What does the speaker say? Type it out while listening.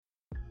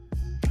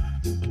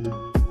All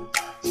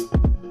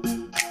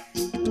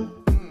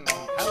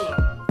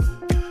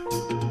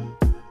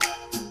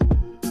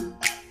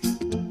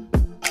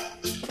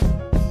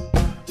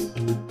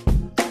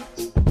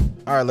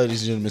right,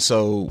 ladies and gentlemen.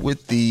 So,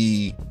 with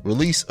the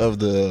release of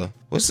the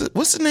what's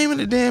the name of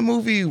the damn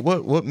movie?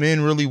 What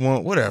Men Really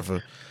Want?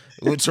 Whatever.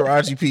 With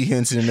Taraji P.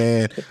 Henson,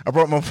 man. I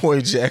brought my boy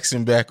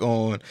Jackson back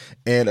on,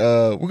 and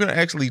we're gonna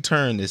actually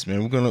turn this,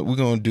 man. We're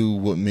gonna do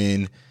what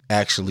men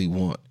actually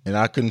want, and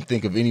I couldn't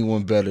think of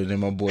anyone better than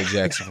my boy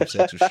Jackson from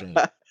Sex Restraint.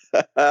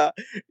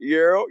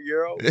 Euro,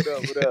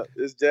 what up?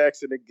 It's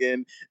Jackson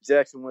again.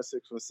 Jackson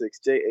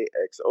 1616,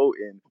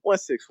 JAXON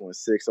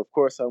 1616. Of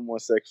course, I'm on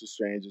Sex with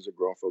Strangers, a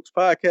grown folks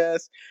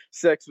podcast.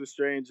 Sex with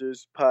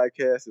Strangers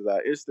podcast is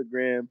our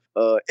Instagram.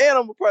 And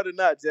I'm a part of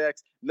Not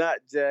Jax, not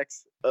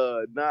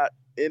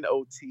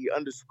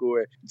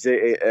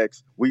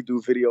NOT_JAX. We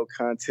do video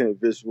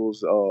content,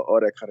 visuals, all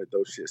that kind of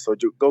dope shit. So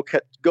go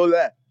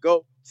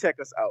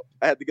check us out.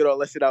 I had to get all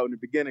that shit out in the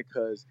beginning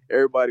because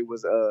everybody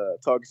was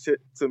talking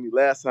shit to me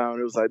last time.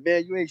 It was like,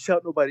 man, you ain't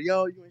shout nobody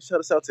out. You ain't shout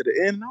us out to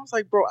the end. And I was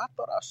like, bro, I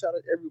thought I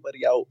shouted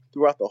everybody out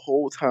throughout the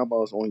whole time I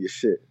was on your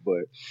shit.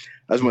 But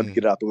I just wanted to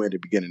get it out the way in the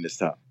beginning this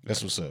time.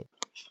 That's what's up.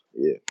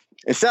 Yeah.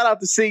 And shout out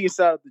to C and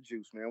shout out to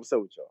Juice, man. What's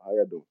up with y'all? How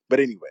y'all doing? But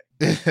anyway.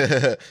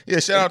 Yeah,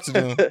 shout out to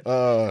them.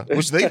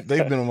 Which they've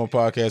been on my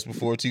podcast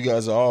before too. You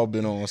guys have all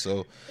been on,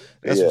 so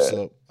that's what's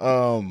up.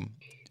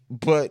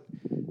 But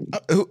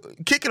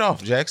kick it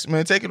off, Jax,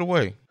 man. Take it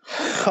away.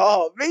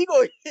 Oh man, you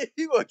gonna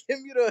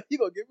give me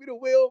the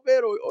wheel,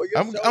 man, or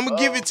I'm gonna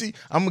give it to you.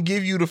 I'm gonna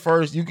give you the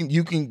first. You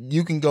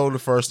can go the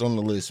first on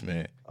the list,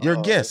 man. You're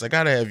a guest. I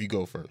gotta have you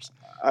go first.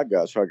 I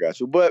got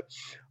you. But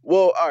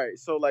well, all right.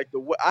 So like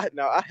I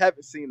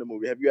haven't seen the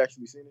movie. Have you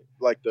actually seen it?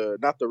 Like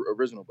not the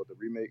original, but the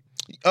remake.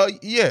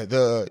 Yeah.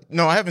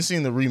 No, I haven't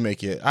seen the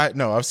remake yet.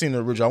 I've seen the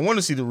original. I want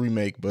to see the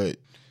remake, but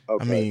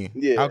okay. I mean,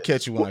 I'll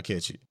catch you when I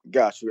catch it.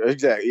 Got you.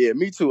 Exactly. Yeah,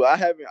 me too.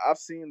 I've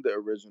seen the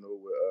original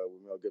with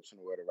Mel Gibson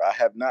or whatever. I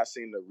have not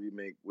seen the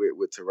remake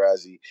with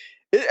Taraji.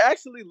 It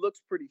actually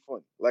looks pretty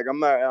funny. Like I'm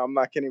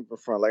not kidding from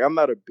front. Like I'm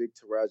not a big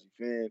Taraji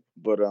fan,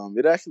 but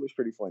it actually looks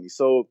pretty funny.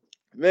 So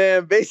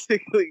man,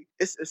 basically,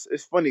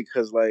 it's funny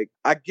because like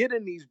I get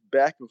in these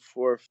back and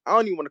forth. I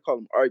don't even want to call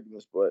them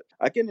arguments, but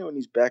I get in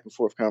these back and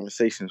forth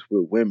conversations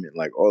with women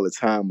like all the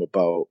time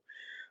about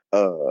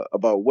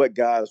what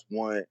guys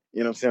want, you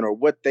know what I'm saying, or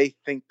what they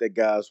think that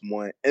guys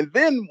want. And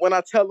then when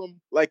I tell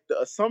them like the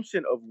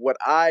assumption of what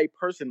I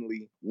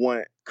personally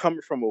want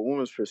coming from a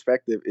woman's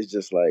perspective is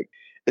just like,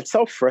 it's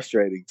so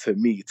frustrating to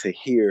me to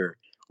hear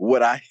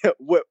what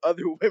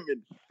other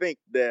women think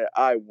that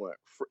I want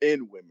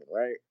in women,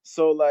 right?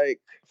 So like,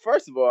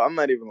 first of all, I'm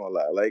not even gonna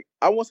lie. Like,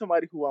 I want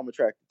somebody who I'm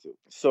attracted to.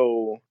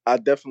 So I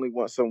definitely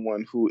want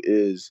someone who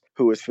is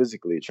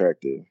physically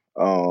attractive.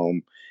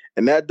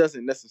 And that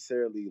doesn't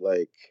necessarily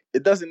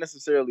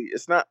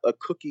it's not a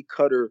cookie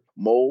cutter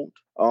mold.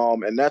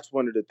 And that's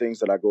one of the things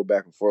that I go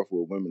back and forth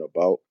with women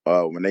about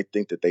when they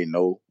think that they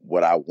know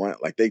what I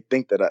want. Like they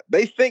think that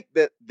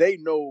they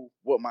know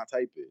what my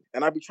type is.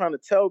 And I be trying to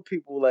tell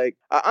people like,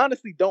 I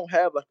honestly don't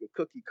have like a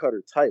cookie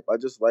cutter type. I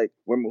just like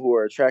women who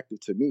are attractive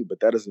to me, but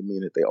that doesn't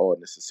mean that they all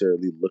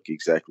necessarily look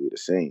exactly the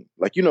same.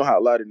 Like, you know how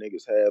a lot of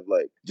niggas have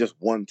like just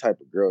one type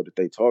of girl that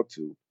they talk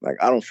to. Like,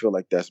 I don't feel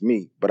like that's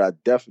me, but I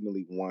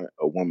definitely want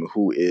a woman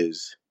who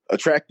is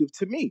attractive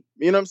to me.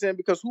 You know what I'm saying?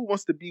 Because who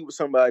wants to be with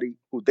somebody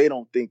who they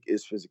don't think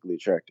is physically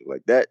attractive?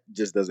 Like, that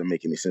just doesn't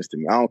make any sense to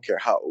me. I don't care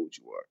how old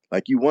you are.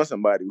 Like, you want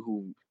somebody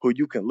who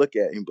you can look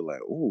at and be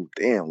like, oh,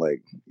 damn,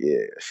 like,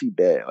 yeah, she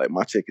bad. Like,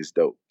 my chick is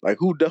dope. Like,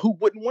 who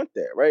wouldn't want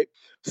that, right?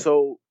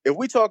 So if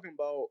we talking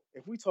about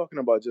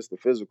just the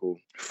physical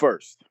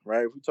first,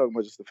 right? If we talking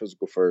about just the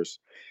physical first,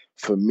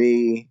 for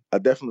me, I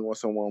definitely want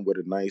someone with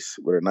a nice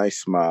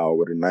smile,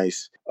 with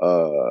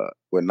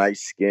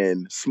nice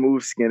skin.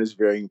 Smooth skin is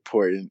very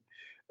important.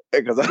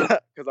 Because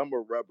I'm a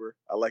rubber.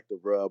 I like to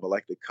rub. I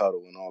like to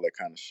cuddle and all that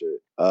kind of shit.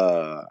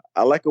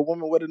 I like a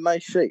woman with a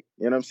nice shape.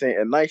 You know what I'm saying?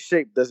 A nice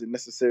shape doesn't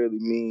necessarily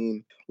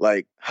mean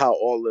like how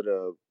all of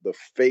the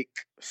fake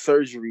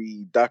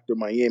surgery Dr.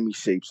 Miami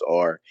shapes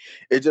are.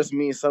 It just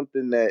means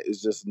something that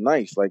is just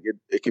nice. Like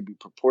it could be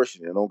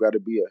proportionate. It don't got to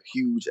be a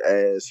huge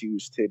ass,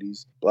 huge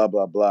titties, blah,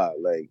 blah, blah.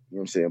 Like, you know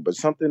what I'm saying? But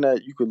something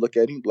that you could look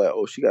at and be like,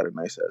 oh, she got a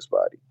nice ass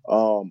body.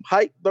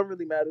 Height don't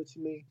really matter to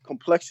me.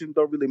 Complexion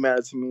don't really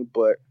matter to me,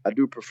 but I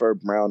do prefer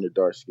brown to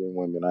dark skinned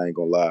women. I ain't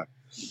gonna lie.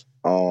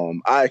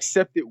 I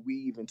accepted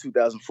weave in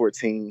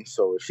 2014,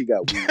 so if she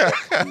got weave,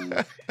 that's cool.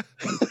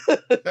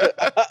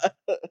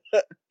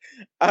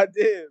 I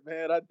did,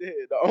 man. I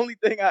did. The only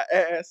thing I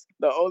asked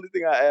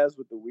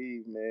with the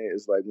weave, man,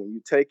 is like when you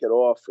take it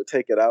off or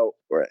take it out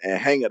and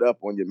hang it up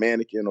on your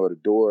mannequin or the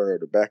door or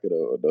the back of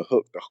the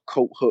hook, the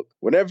coat hook.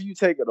 Whenever you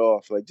take it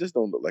off, like just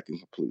don't look like a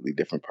completely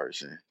different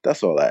person.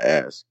 That's all I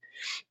ask.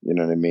 You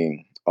know what I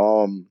mean?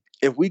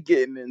 if we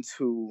getting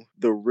into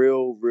the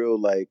real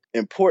like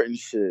important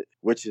shit,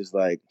 which is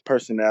like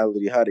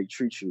personality, how they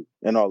treat you,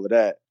 and all of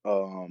that,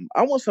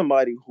 I want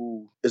somebody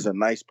who is a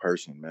nice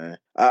person, man.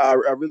 I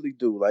really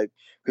do, like,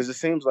 because it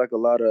seems like a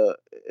lot of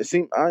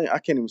I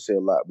can't even say a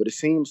lot, but it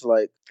seems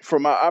like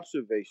from my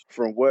observation,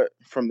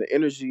 from the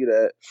energy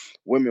that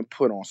women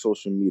put on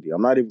social media,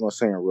 I'm not even gonna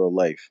say in real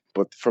life,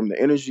 but from the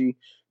energy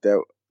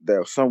that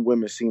some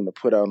women seem to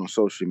put out on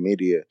social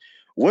media,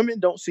 women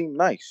don't seem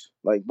nice.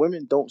 Like,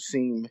 women don't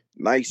seem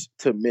nice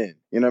to men.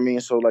 You know what I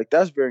mean? So like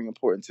that's very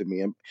important to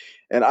me.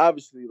 And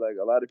obviously, like,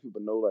 a lot of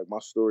people know like my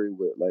story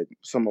with like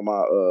some of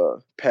my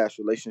past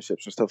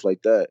relationships and stuff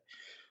like that.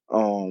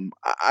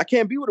 I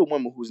can't be with a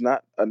woman who's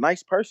not a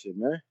nice person,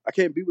 man. I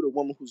can't be with a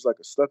woman who's like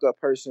a stuck up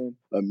person,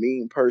 a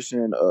mean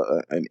person,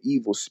 an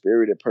evil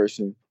spirited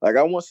person. Like,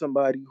 I want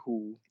somebody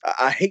who,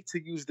 I hate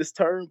to use this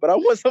term, but I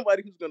want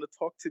somebody who's gonna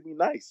talk to me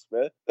nice,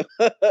 man.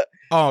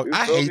 Oh, You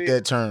I feel hate me?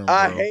 that term,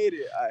 I bro. hate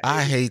it.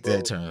 I hate bro.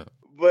 that term.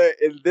 But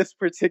in this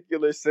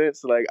particular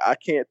sense, like, I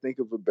can't think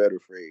of a better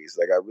phrase.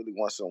 Like, I really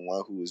want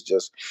someone who is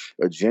just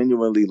a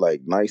genuinely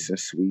like nice and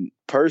sweet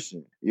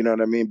person. You know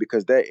what I mean?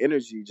 Because that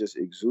energy just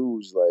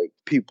exudes like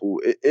people.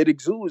 It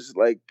exudes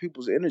like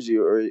people's energy,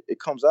 or it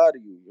comes out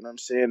of you. You know what I'm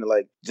saying?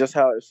 Like, just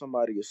how if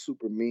somebody is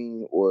super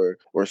mean or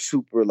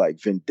super like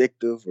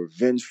vindictive or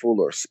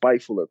vengeful or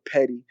spiteful or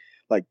petty,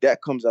 like,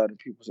 that comes out in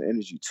people's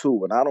energy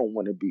too. And I don't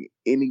want to be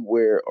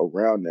anywhere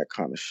around that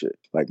kind of shit.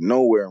 Like,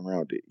 nowhere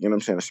around it. You know what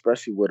I'm saying?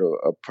 Especially with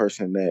a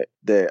person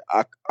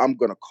I'm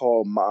gonna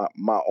call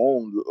my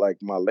own, like,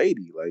 my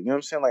lady. Like, you know what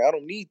I'm saying? Like, I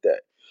don't need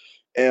that.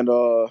 And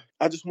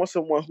I just want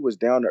someone who is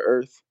down to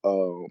earth,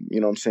 you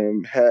know what I'm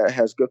saying,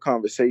 has good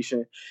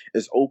conversation,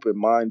 is open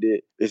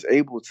minded, is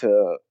able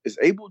to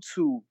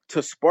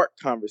spark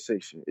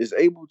conversation, is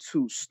able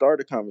to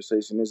start a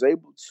conversation, is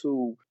able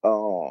to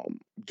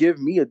give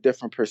me a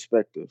different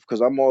perspective.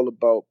 Because I'm all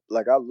about,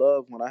 like, I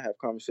love when I have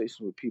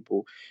conversations with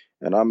people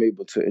and I'm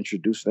able to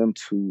introduce them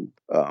to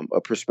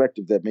a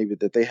perspective that maybe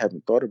that they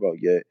haven't thought about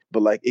yet.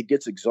 But like, it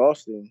gets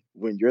exhausting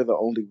when you're the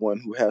only one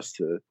who has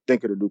to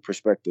think of the new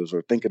perspectives,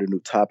 or think of the new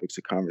topics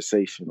of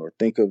conversation, or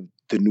think of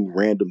the new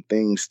random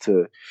things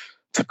to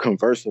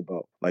converse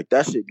about. Like,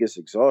 that shit gets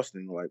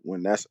exhausting, like,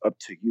 when that's up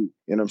to you.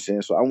 You know what I'm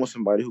saying? So I want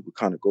somebody who could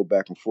kind of go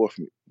back and forth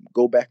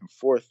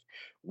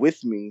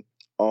with me,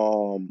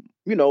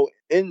 you know,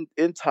 in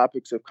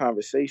topics of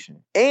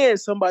conversation, and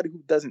somebody who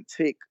doesn't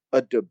take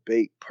a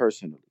debate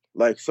personally.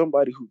 Like,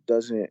 somebody who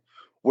doesn't,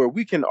 where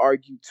we can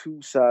argue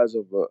two sides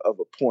of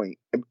a point,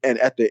 and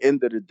at the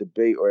end of the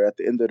debate, or at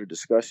the end of the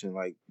discussion,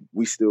 like,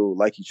 we still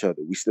like each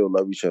other, we still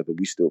love each other,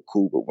 we still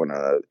cool with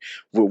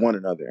one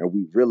another, and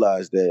we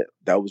realize that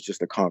that was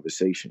just a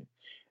conversation.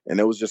 And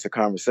it was just a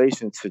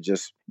conversation to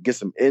just get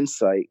some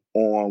insight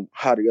on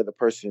how the other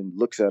person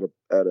looks at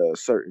a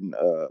certain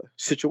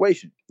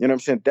situation. You know what I'm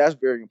saying? That's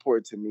very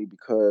important to me,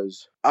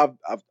 because I've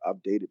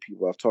dated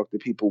people, I've talked to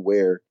people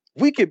where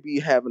we could be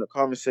having a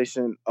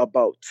conversation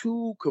about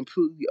two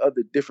completely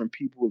other different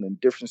people in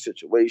different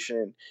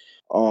situation.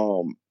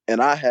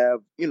 And I have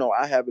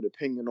an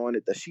opinion on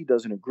it that she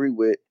doesn't agree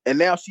with. And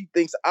now she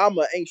thinks I'm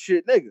a ain't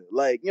shit nigga.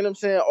 Like, you know what I'm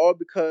saying? All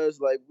because,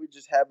 like, we're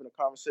just having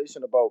a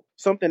conversation about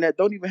something that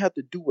don't even have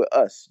to do with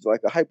us. It's like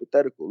a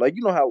hypothetical. Like,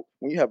 you know how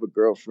when you have a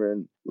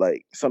girlfriend,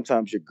 like,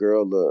 sometimes your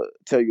girl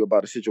tell you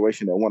about a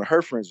situation that one of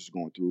her friends is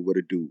going through with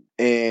a dude.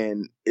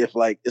 And if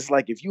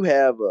you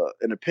have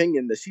an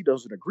opinion that she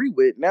doesn't agree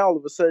with, now all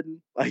of a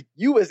sudden, like,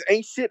 you as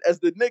ain't shit as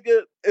the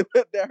nigga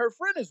that her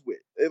friend is with.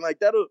 And like,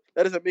 that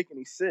doesn't make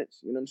any sense.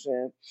 You know what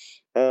I'm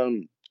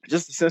saying?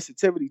 Just the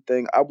sensitivity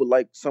thing. I would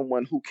like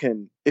someone who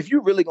can, if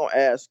you're really gonna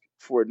ask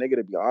for a nigga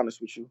to be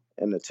honest with you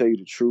and to tell you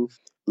the truth,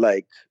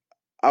 like,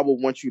 I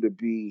would want you to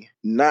be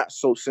not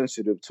so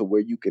sensitive to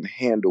where you can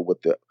handle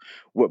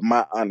what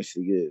my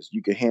honesty is.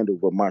 You can handle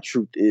what my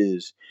truth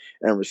is,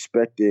 and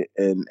respect it,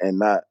 and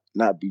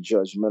not be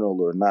judgmental,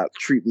 or not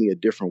treat me a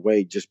different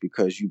way just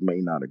because you may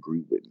not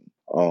agree with me.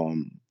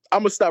 I'm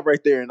gonna stop right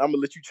there, and I'm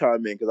gonna let you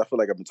chime in, because I feel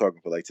like I've been talking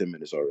for like 10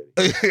 minutes already.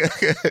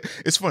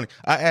 It's funny.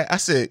 I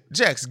said,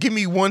 Jax, give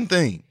me one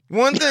thing.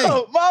 One thing.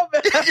 Oh, my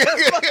bad.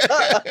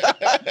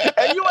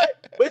 Hey, you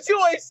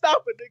ain't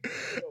stopping, nigga.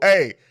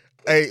 Hey,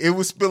 it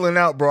was spilling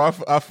out, bro.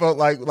 I felt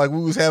like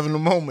we was having a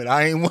moment.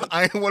 I ain't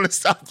want to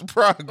stop the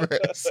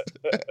progress.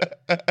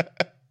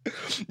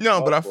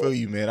 No, but I feel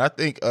you, man. I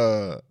think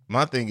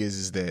my thing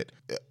is that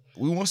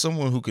we want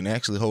someone who can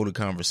actually hold a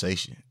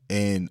conversation.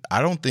 And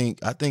I think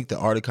the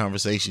art of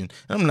conversation,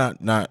 and I'm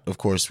not of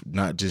course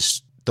not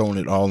just throwing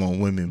it all on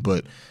women,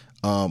 but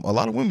a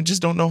lot of women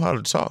just don't know how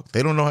to talk.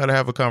 They don't know how to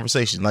have a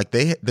conversation. Like,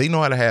 they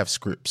know how to have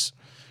scripts.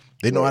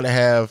 They know how to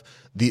have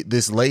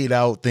this laid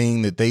out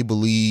thing that they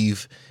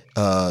believe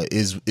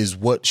is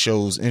what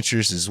shows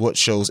interest, is what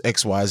shows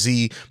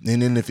XYZ.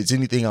 And then if it's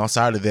anything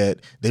outside of that,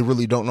 they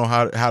really don't know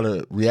how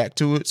to react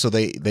to it. So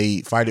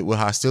they fight it with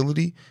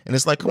hostility. And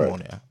it's like, come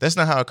on now. That's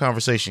not how a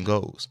conversation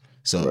goes.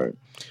 So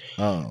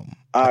I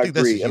think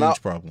agree. that's a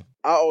huge problem.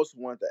 I also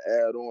want to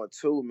add on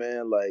too,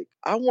 man. Like,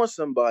 I want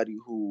somebody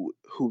who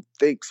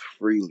thinks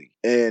freely,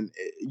 and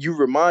you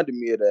reminded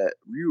me of that.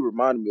 You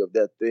reminded me of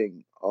that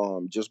thing,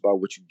 just by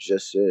what you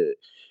just said.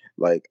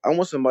 Like, I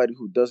want somebody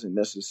who doesn't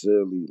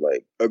necessarily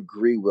like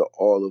agree with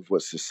all of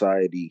what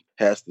society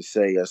has to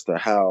say as to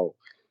how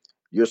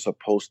you're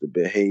supposed to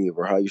behave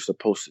or how you're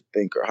supposed to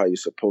think or how you're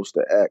supposed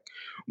to act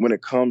when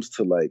it comes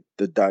to like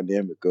the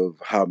dynamic of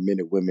how men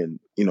and women,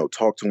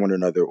 talk to one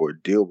another or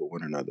deal with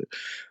one another.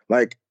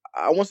 Like,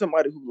 I want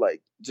somebody who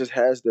like just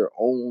has their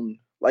own,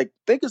 like,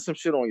 think of some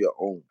shit on your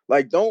own.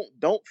 Like, don't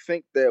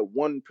think that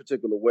one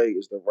particular way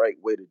is the right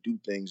way to do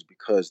things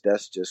because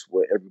that's just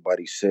what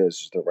everybody says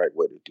is the right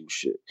way to do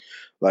shit.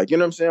 Like, you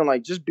know what I'm saying?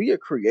 Like, just be a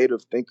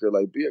creative thinker,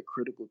 like be a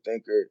critical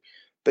thinker,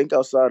 think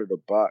outside of the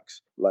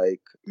box. Like,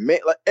 and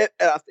I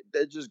think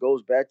that just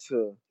goes back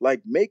to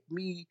like make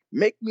me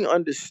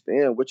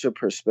understand what your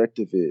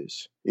perspective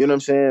is. You know what I'm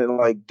saying?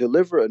 Like,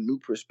 deliver a new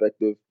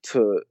perspective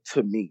to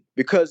me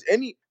because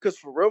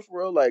for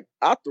real, like,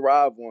 I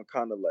thrive on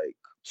kind of like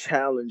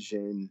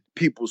challenging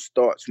people's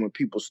thoughts when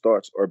people's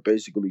thoughts are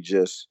basically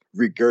just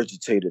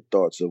regurgitated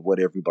thoughts of what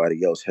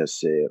everybody else has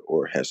said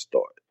or has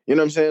thought. You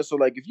know what I'm saying? So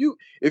like, if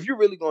you're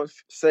really going to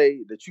say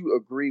that you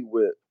agree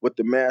with what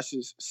the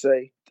masses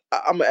say,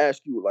 I'm gonna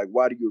ask you, like,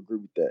 why do you agree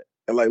with that?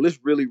 And like, let's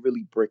really,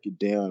 really break it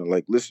down.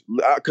 Like,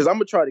 because I'm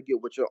gonna try to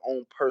get what your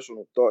own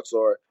personal thoughts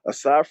are,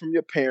 aside from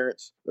your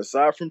parents,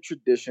 aside from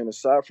tradition,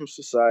 aside from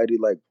society.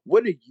 Like,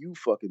 what do you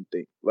fucking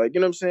think? Like,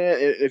 you know what I'm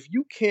saying? And if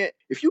you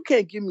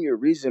can't give me a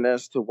reason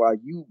as to why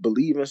you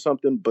believe in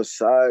something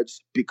besides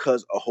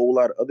because a whole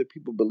lot of other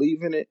people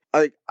believe in it,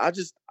 like,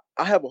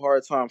 I have a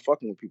hard time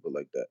fucking with people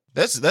like that.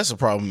 That's a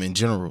problem in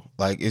general.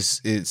 Like,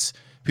 it's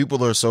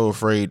people are so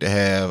afraid to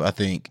have, I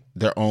think,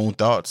 their own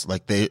thoughts.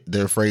 Like,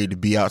 they're afraid to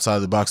be outside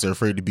the box. They're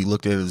afraid to be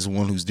looked at as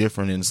one who's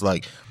different. And it's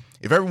like,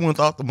 if everyone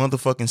thought the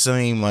motherfucking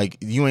same, like,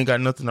 you ain't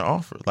got nothing to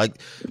offer.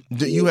 Like,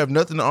 you have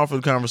nothing to offer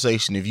the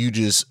conversation if you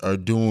just are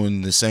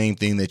doing the same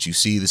thing that you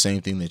see, the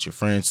same thing that your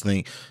friends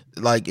think.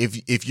 Like,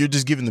 if you're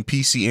just giving the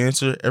PC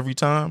answer every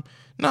time,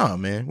 nah,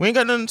 man, we ain't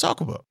got nothing to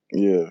talk about.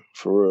 Yeah,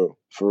 for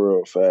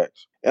real,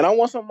 facts. And I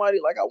want somebody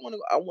like I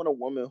want a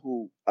woman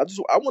who I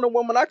want a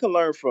woman I can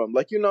learn from.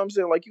 Like, you know what I'm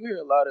saying? Like, you hear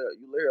a lot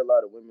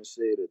of women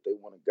say that they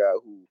want a guy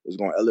who is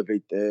going to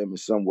elevate them in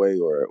some way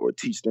or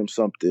teach them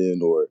something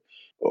or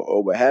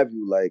what have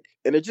you. Like,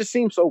 and it just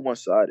seems so one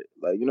sided.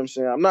 Like, you know what I'm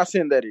saying? I'm not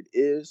saying that it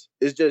is.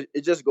 It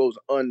just goes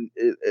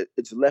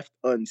it's left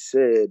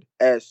unsaid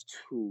as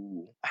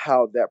to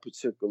how that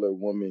particular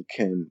woman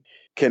can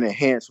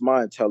enhance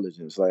my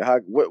intelligence. Like,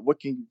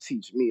 what can you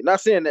teach me? Not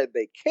saying that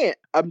they can't.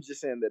 I'm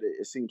just saying that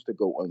it seems to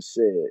go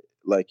unsaid.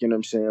 Like, you know what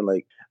I'm saying?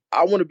 Like,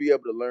 I want to be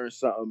able to learn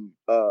something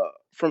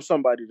from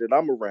somebody that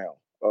I'm around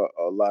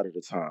a lot of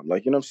the time.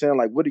 Like, you know what I'm saying?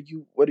 Like, what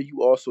are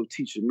you also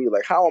teaching me?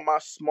 Like, how am I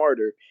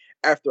smarter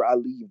after I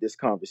leave this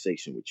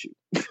conversation with you?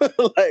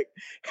 Like,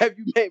 have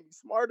you made me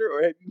smarter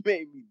or have you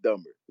made me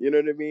dumber? You know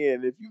what I mean?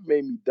 And if you've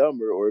made me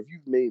dumber or if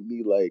you've made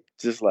me like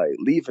just like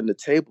leaving the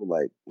table,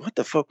 like, what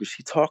the fuck was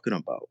she talking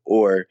about?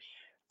 Or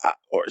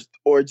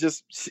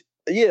just,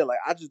 yeah, like,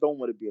 I just don't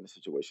want to be in a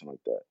situation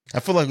like that. I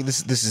feel like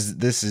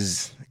this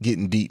is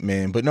getting deep,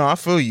 man. But no, I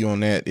feel you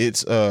on that.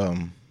 It's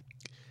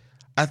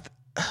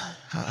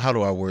how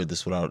do I word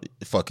this without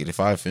fuck it?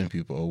 If I offend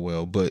people, oh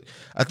well. But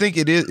I think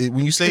it is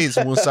when you say it's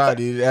one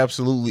sided, it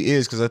absolutely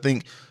is, because I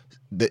think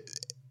that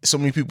so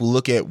many people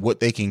look at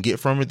what they can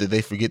get from it that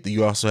they forget that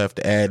you also have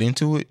to add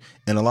into it,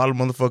 and a lot of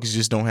motherfuckers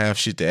just don't have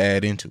shit to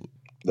add into it.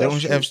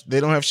 They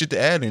don't have shit to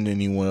add into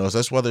anyone else.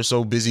 That's why they're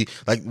so busy.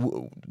 Like,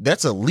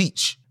 that's a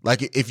leech.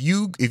 Like, if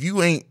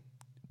you ain't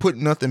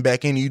putting nothing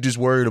back in, you just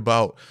worried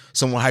about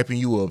someone hyping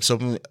you up,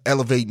 someone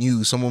elevating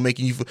you, someone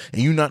making you,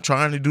 and you're not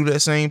trying to do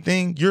that same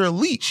thing, you're a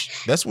leech.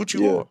 That's what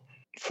you are.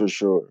 For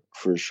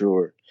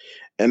sure.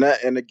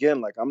 And again,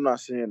 like, I'm not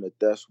saying that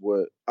that's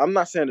what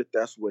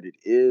it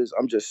is.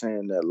 I'm just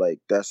saying that, like,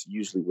 that's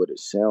usually what it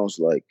sounds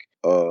like.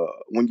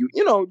 When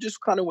just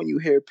kind of when you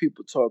hear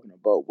people talking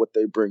about what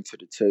they bring to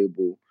the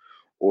table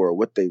or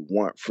what they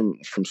want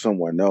from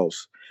someone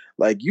else.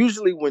 Like,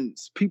 usually when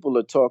people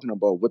are talking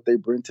about what they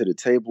bring to the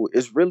table,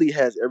 it really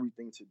has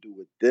everything to do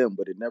with them,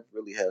 but it never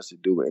really has to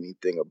do with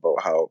anything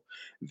about how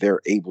they're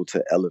able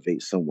to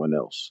elevate someone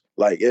else.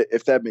 Like,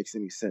 if that makes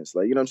any sense.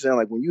 Like, you know what I'm saying?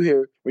 Like, when you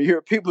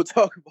hear people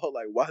talk about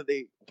like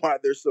why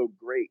they're so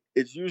great,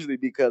 it's usually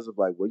because of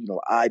like,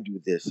 well, I do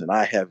this and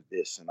I have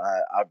this and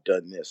I've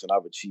done this and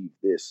I've achieved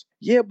this.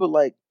 Yeah, but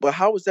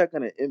how is that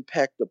gonna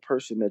impact the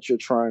person that you're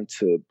trying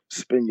to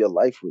spend your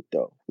life with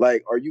though?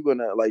 Like, are you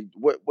gonna like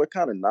what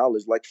kind of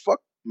knowledge? Like,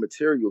 fuck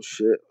material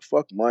shit,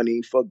 fuck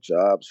money, fuck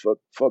jobs,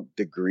 fuck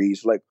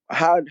degrees. Like,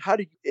 how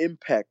do you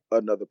impact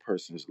another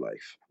person's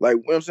life? Like,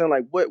 what I'm saying,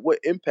 like, what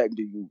impact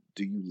do you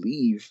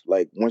leave,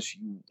 like, once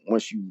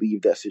you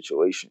leave that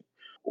situation?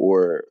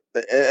 Or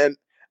and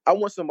I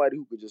want somebody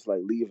who could just like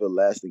leave a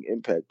lasting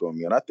impact on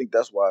me, and I think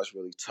that's why it's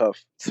really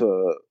tough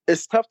to.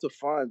 It's tough to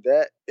find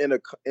that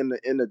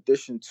in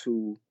addition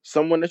to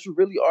someone that you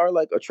really are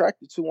like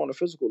attracted to on a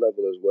physical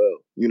level as well.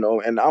 You know,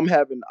 and I'm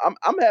having I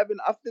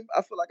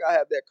feel like I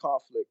have that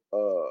conflict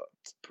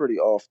pretty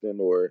often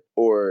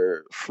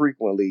or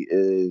frequently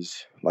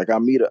is like I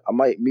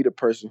might meet a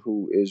person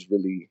who is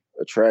really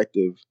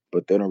attractive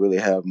but they don't really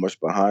have much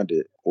behind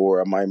it, or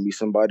I might meet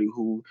somebody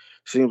who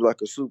seems like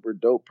a super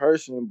dope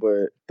person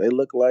but they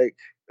look like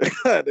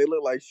they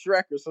look like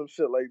Shrek or some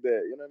shit like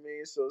that. You know what I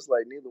mean? So it's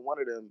like neither one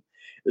of them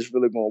is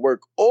really gonna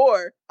work.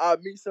 Or I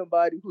meet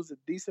somebody who's a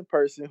decent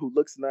person who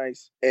looks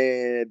nice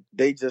and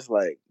they just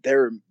like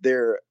they're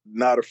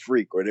not a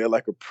freak or they're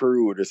like a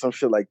prude or some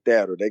shit like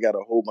that, or they got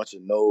a whole bunch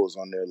of no's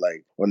on their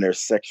like on their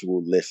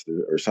sexual list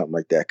or something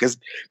like that. Cause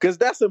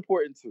that's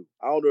important too.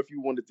 I don't know if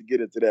you wanted to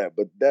get into that,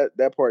 but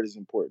that part is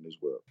important as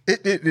well.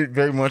 It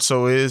very much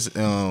so is.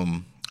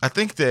 I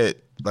think that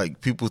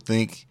like people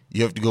think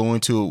you have to go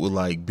into it with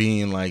like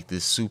being like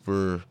this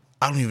super.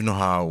 I don't even know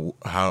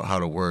how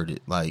to word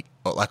it, like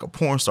a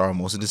porn star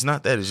almost. And it's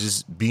not that. It's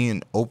just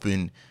being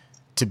open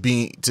to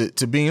being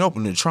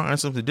open to trying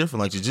something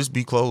different. Like to just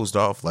be closed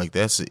off. Like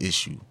that's the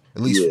issue,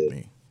 at least for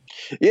me.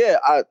 Yeah,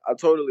 I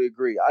totally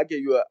agree. I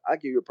give you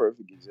a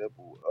perfect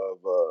example of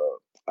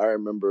I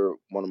remember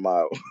one of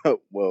my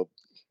well,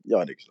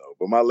 y'all niggas know,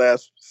 but my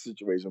last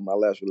situation, my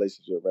last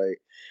relationship, right?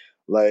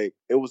 Like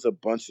it was a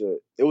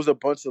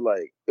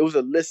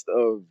list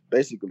of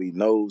basically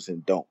no's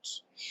and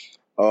don'ts.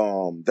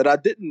 That I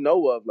didn't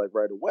know of like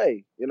right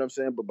away, you know what I'm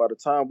saying? But by the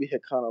time we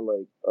had kind of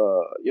like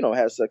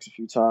had sex a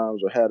few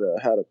times or had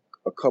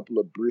a couple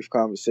of brief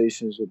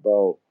conversations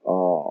about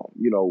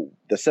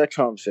the sex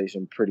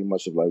conversation pretty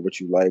much of like what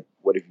you like,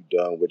 what have you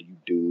done, what do you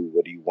do,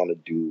 what do you want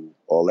to do,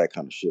 all that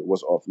kind of shit,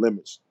 what's off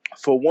limits.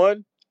 For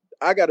one,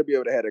 I got to be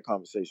able to have that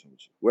conversation with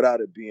you without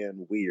it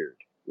being weird.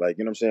 Like,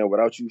 you know what I'm saying?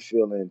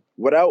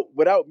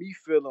 Without me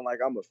feeling like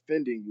I'm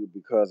offending you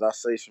because I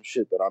say some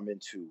shit that I'm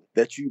into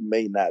that you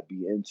may not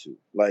be into.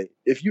 Like,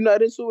 if you're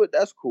not into it,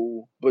 that's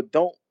cool. But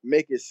don't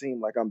make it seem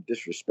like I'm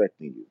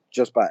disrespecting you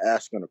just by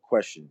asking a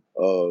question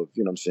of,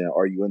 you know what I'm saying,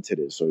 are you into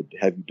this? Or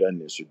have you done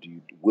this? Or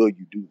will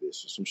you do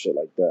this? Or some shit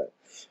like that.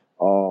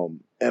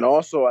 And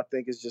also I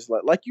think it's just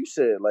like you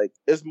said, like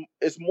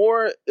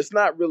it's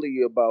not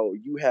really about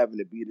you having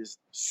to be this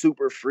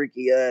super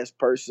freaky ass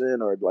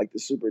person or like the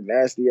super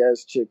nasty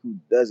ass chick who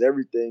does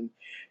everything.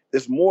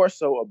 It's more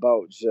so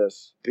about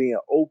just being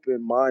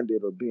open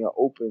minded or being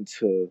open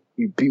to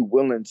be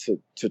willing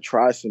to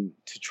try some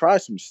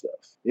stuff.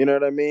 You know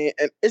what I mean?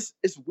 And it's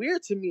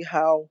weird to me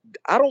how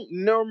I don't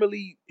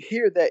normally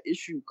hear that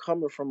issue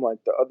coming from like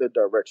the other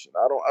direction.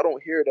 I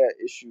don't hear that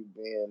issue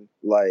being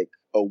like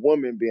a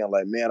woman being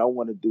like, man, I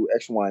want to do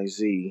X, Y, and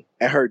Z,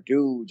 and her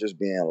dude just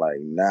being like,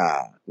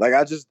 nah. Like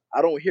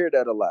I don't hear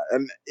that a lot.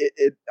 And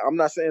I'm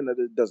not saying that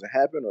it doesn't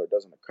happen or it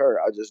doesn't occur.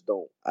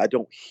 I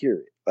don't hear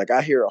it. Like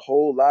I hear a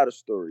whole lot of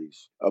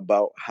stories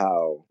about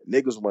how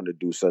niggas want to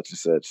do such and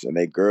such, and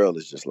they girl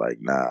is just like,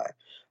 nah,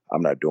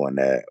 I'm not doing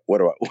that. What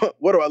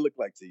do I look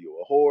like to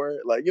you? A whore?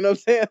 Like, you know what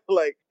I'm saying?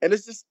 Like, and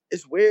it's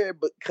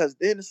weird, but because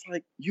then it's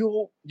like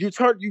you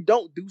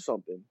don't do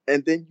something,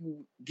 and then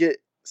you get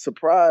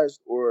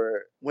surprised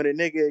or when a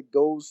nigga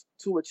goes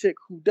to a chick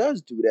who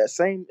does do that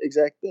same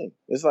exact thing.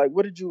 It's like,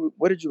 what did you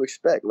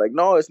expect? Like,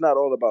 no, it's not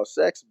all about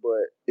sex, but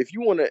if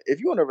you're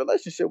in a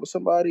relationship with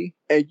somebody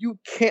and you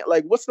can't,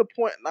 like, what's the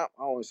point? Not,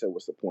 I don't want to say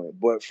what's the point,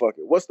 but fuck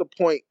it. What's the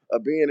point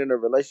of being in a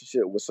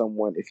relationship with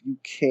someone if you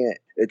can't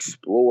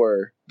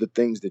explore the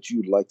things that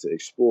you'd like to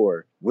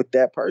explore with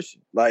that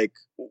person? Like,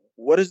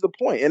 what is the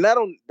point? And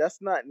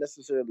that's not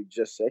necessarily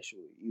just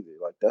sexually either.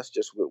 Like, that's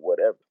just with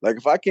whatever. Like,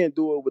 if I can't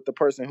do it with the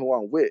person who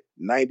I'm with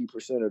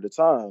 90% of the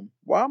time,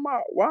 why am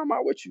I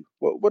with you?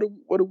 What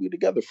are we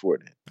together for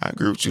then? I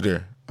agree with you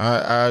there.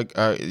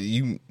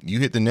 You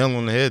hit the nail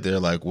on the head there.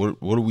 Like, what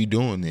are we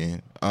doing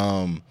then?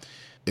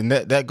 And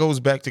that goes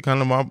back to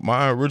kind of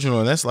my original,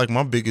 and that's like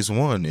my biggest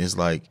one is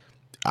like,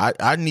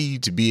 I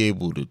need to be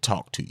able to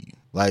talk to you.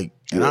 Like,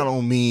 and I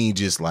don't mean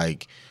just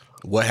like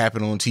what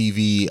happened on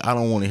TV. I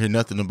don't want to hear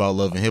nothing about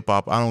Love and Hip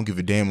Hop. I don't give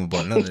a damn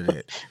about none of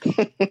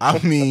that. I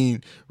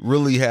mean,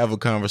 really have a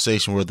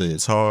conversation, whether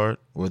it's hard,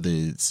 whether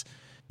it's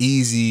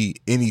easy,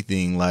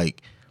 anything,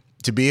 like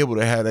to be able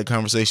to have that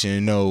conversation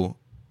and know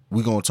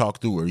we're gonna talk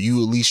through it.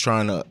 You at least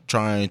trying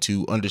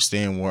to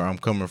understand where I'm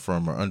coming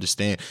from or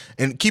understand.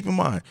 And keep in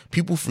mind,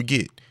 people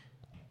forget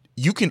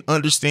you can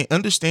understand.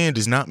 Understand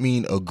does not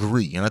mean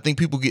agree. And I think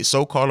people get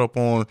so caught up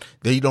on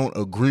they don't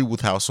agree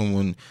with how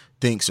someone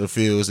thinks or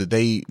feels that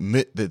they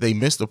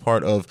miss the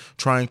part of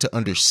trying to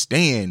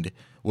understand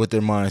what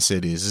their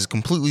mindset is. It's a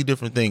completely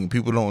different thing.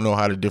 People don't know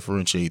how to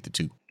differentiate the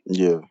two.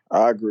 Yeah,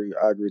 I agree.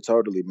 I agree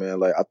totally, man.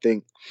 Like I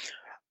think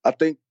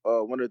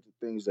one of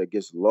the things that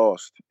gets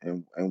lost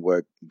and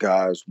what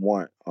guys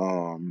want,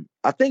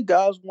 I think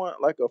guys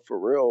want like a for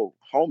real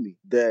homie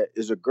that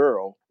is a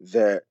girl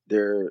that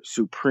they're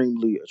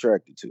supremely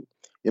attracted to.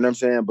 You know what I'm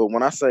saying? But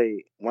when I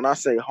say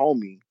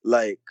homie,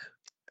 like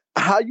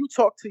how you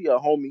talk to your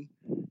homie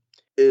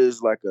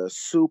is like a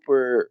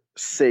super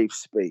safe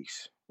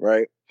space,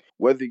 right?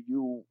 Whether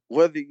you're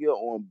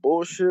on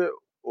bullshit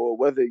or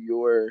whether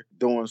you're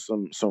doing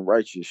some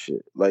righteous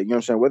shit. Like, you know what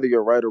I'm saying? Whether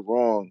you're right or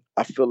wrong,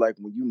 I feel like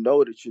when you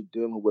know that you're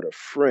dealing with a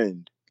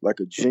friend, like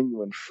a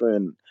genuine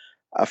friend,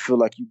 I feel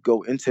like you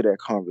go into that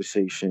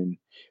conversation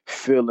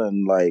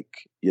feeling like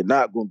you're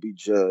not going to be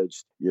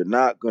judged, you're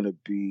not going to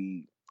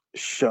be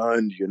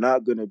shunned, you're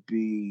not going to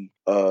be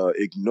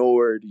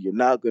ignored, you're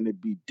not going to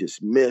be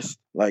dismissed,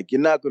 like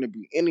you're not going to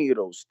be any of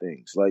those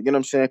things, like, you know what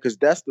I'm saying? Because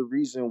that's the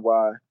reason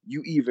why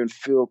you even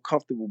feel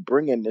comfortable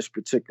bringing this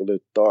particular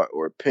thought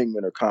or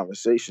opinion or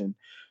conversation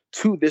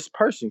to this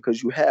person,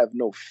 because you have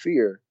no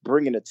fear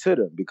bringing it to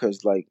them,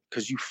 because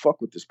you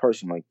fuck with this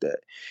person like that.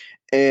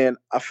 And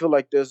I feel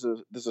like there's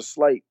a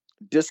slight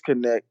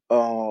disconnect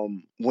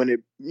when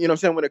it, you know what I'm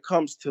saying, when it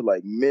comes to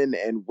like men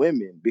and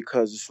women,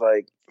 because it's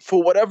like,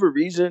 for whatever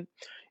reason,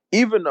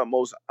 even the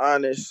most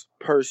honest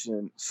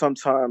person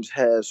sometimes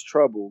has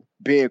trouble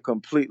being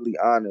completely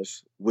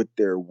honest with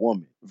their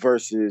woman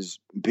versus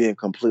being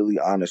completely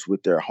honest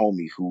with their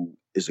homie who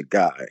is a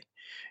guy.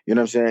 You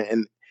know what I'm saying?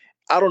 And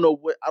I don't know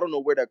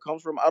where that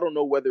comes from. I don't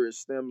know whether it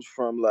stems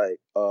from like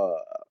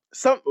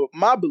some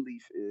my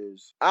belief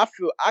is, I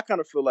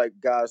kind of feel like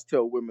guys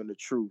tell women the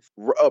truth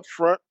up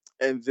front,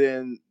 and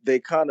then they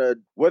kind of,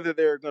 whether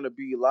they're going to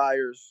be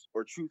liars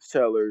or truth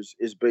tellers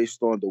is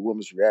based on the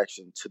woman's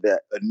reaction to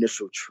that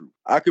initial truth.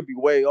 I could be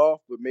way off,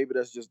 but maybe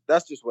that's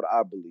just what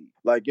I believe.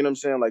 Like, you know what I'm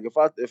saying? Like,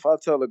 if I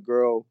tell a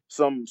girl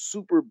some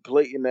super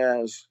blatant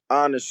ass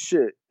honest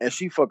shit and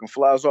she fucking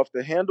flies off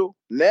the handle,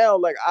 now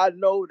like I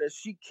know that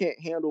she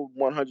can't handle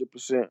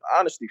 100%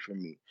 honesty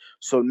from me.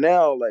 So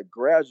now, like,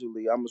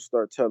 gradually I'm gonna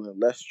start telling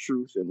less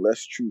truth and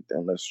less truth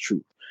and less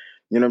truth.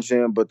 You know what I'm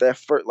saying? But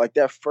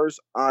that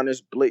first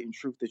honest, blatant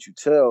truth that you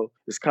tell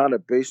is kind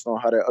of based on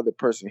how that other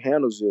person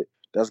handles it.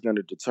 That's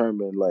gonna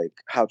determine like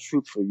how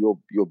truthful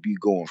you'll be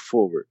going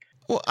forward.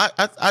 Well,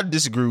 I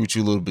disagree with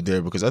you a little bit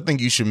there, because I think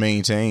you should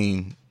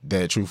maintain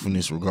that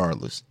truthfulness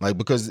regardless. Like,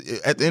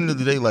 because at the end of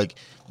the day, like,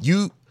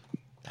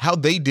 how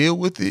they deal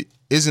with it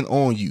isn't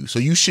on you, so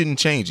you shouldn't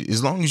change it.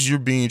 As long as you're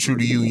being true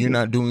to you, you're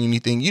not doing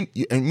anything.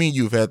 And me and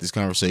you have had this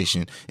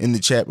conversation in the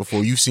chat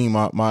before. You've seen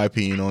my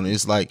opinion on it.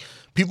 It's like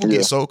people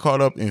get so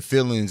caught up in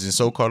feelings and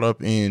so caught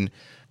up in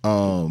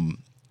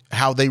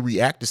how they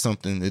react to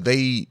something that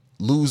they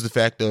lose the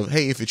fact of,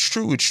 hey, if it's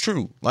true, it's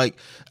true. Like,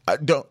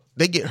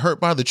 they get hurt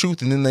by the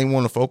truth, and then they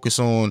want to focus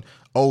on,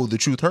 oh, the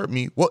truth hurt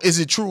me. Well, is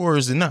it true or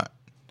is it not?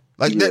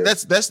 Like,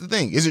 that's the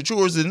thing. Is it true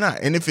or is it not?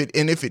 And if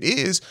it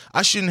is,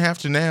 I shouldn't have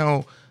to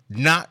now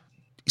not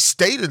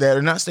stay to that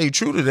or not stay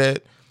true to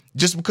that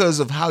just because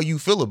of how you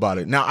feel about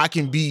it. Now I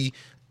can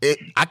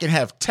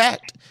have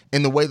tact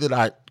in the way that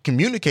I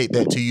communicate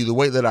that to you, the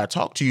way that I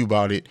talk to you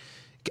about it.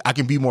 I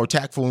can be more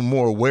tactful and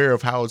more aware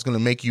of how it's going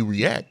to make you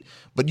react.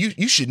 But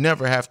you should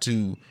never have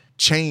to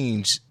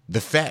change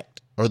the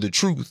fact or the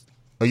truth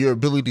or your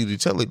ability to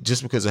tell it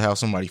just because of how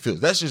somebody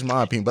feels. That's just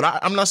my opinion. But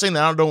I'm not saying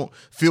that I don't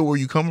feel where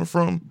you're coming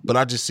from, but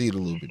I just see it a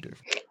little bit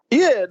different.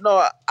 Yeah,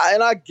 no,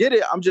 I get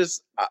it.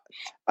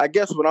 I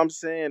guess what I'm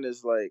saying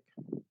is like,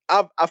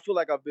 I feel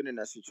like I've been in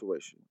that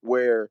situation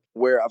where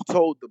I've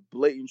told the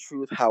blatant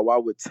truth how I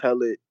would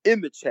tell it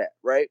in the chat,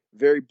 right?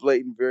 Very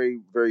blatant,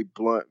 very, very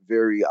blunt,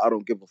 very I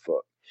don't give a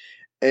fuck.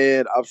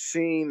 And I've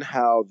seen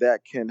how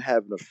that can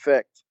have an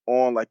effect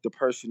on like the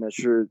person that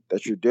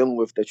you're dealing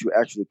with, that you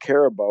actually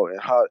care about,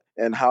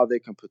 and how they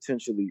can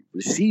potentially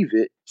receive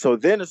it. So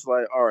then it's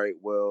like, all right,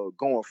 well,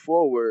 going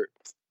forward,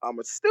 I'm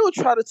gonna still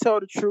try to tell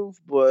the truth,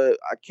 but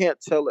I can't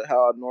tell it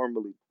how I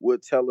normally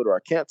would tell it, or I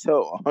can't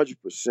tell 100%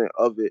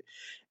 of it.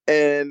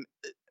 And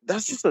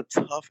that's just a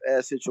tough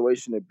ass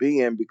situation to be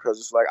in, because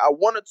it's like, I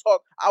want to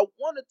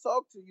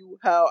talk to you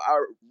how I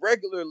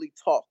regularly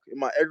talk in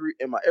my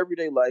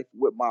everyday life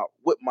with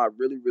my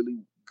really, really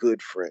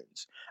good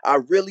friends. I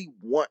really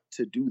want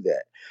to do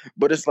that.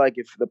 But it's like,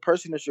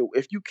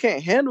 if you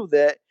can't handle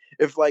that,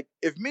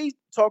 if me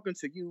talking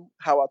to you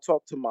how I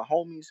talk to my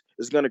homies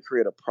is gonna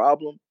create a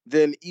problem,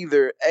 then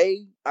either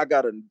I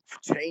gotta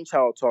change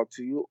how I talk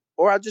to you,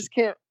 or I just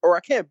can't, or I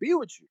can't be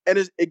with you. And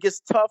it gets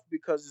tough,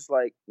 because it's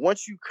like,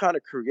 once you kind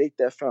of create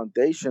that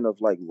foundation of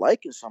like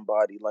liking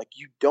somebody, like,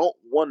 you don't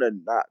want to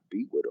not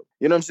be with them.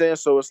 You know what I'm saying?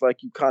 So it's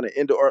like you kind of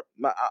end, or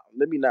not,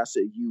 let me not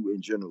say you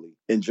in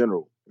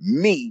general,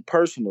 me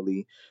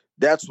personally,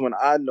 that's when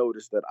I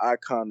notice that I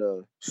kind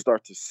of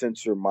start to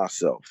censor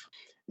myself.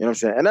 You know what I'm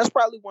saying? And that's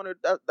probably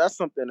that's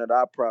something that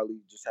I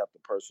probably just have to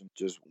person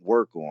just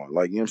work on.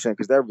 Like, you know what I'm saying?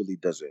 Because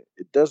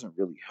it doesn't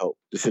really help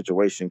the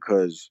situation,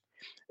 because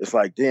it's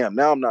like, damn,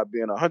 now I'm not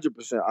being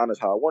 100%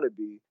 honest how I want to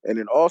be. And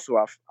then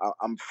also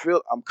I'm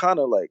kind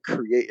of like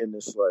creating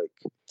this like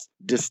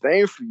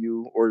disdain for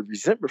you or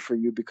resentment for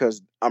you,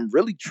 because I'm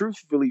really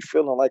truthfully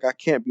feeling like I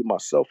can't be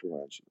myself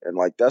around you. And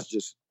like, that's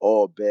just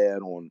all bad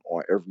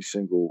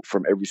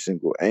from every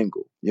single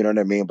angle. You know what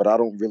I mean? But I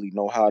don't really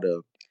know how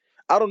to,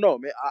 I don't know,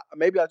 man.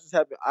 Maybe I just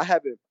haven't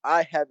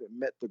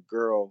met the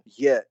girl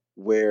yet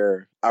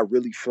where I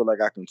really feel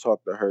like I can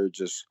talk to her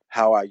just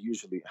how I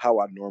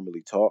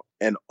normally talk,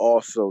 and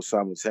also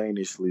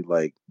simultaneously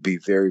like be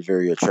very,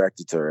 very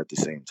attracted to her at the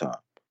same time.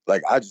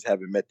 Like, I just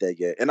haven't met that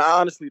yet. And I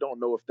honestly don't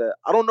know if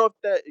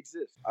that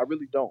exists. I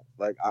really don't.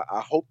 Like,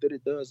 I hope that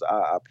it does.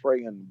 I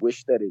pray and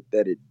wish that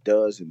it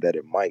does and that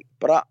it might.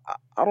 But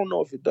I don't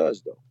know if it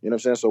does, though. You know what I'm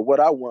saying? So what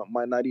I want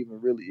might not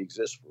even really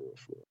exist for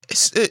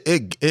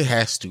it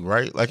has to,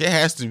 right? Like, it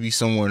has to be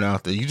someone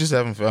out there. You just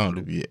haven't found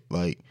it yet.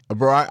 Like,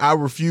 bro, I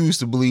refuse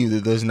to believe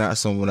that there's not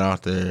someone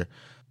out there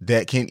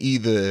that can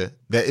either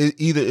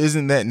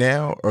isn't that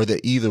now, or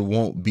that either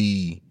won't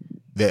be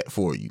that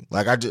for you.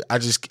 Like, I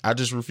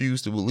just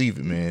refuse to believe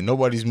it, man.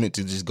 Nobody's meant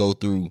to just go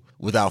through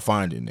without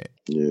finding that.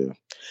 Yeah.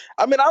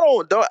 I mean, I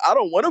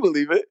don't want to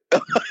believe it.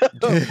 But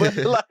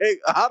like,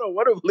 I don't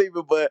want to believe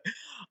it, but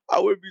I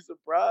wouldn't be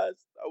surprised.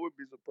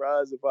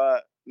 If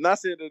not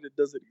saying that it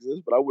doesn't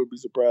exist, but I wouldn't be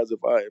surprised if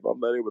I'm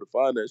not able to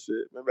find that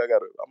shit. Maybe I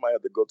might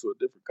have to go to a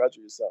different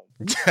country or something.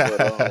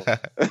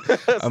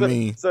 But, I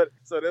mean,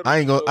 I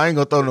ain't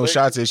gonna throw no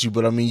shots at you,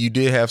 but I mean, you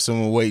did have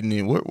someone waiting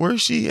in. Where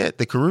is she at?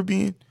 The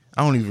Caribbean?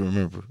 I don't even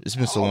remember. It's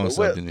been so long since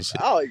I've been this shit.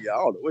 I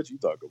don't know what you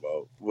talking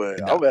about,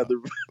 but I'm gonna have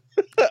to.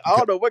 I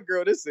don't know what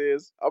girl this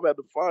is. I'm gonna have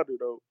to find her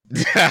though.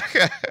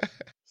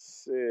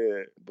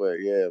 Shit, but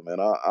yeah,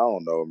 man, I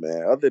don't know,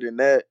 man. Other than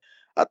that,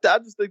 I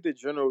just think the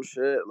general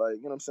shit, like,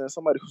 you know what I'm saying,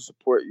 somebody who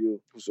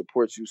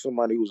supports you,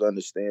 somebody who's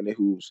understanding,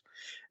 who's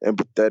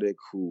empathetic,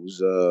 who's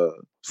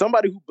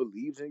somebody who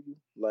believes in you,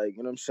 like,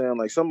 you know what I'm saying,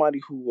 like somebody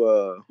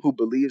who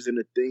believes in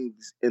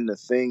the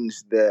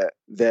things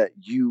that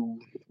you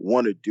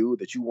want to do,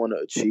 that you want to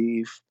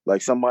achieve,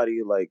 like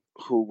somebody like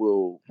who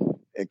will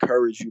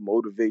encourage you,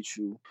 motivate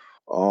you.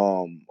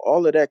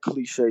 All of that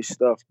cliche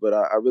stuff, but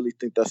I really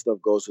think that stuff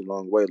goes a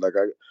long way. Like,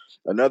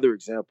 another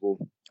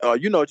example,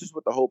 just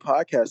with the whole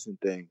podcasting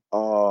thing.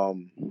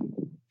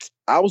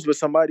 I was with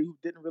somebody who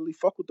didn't really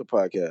fuck with the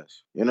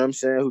podcast. You know what I'm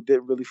saying? Who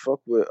didn't really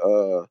fuck with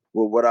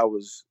what I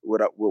was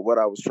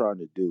trying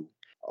to do.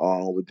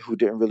 Who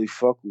didn't really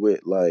fuck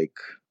with like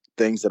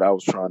things that I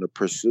was trying to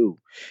pursue.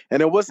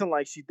 And it wasn't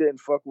like she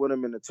didn't fuck with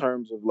him in the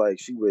terms of like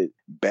she would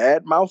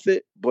badmouth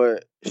it,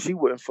 but she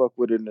wouldn't fuck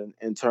with it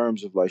in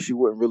terms of like she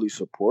wouldn't really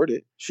support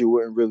it. She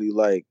wouldn't really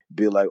like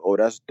be like, oh,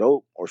 that's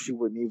dope. Or she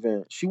wouldn't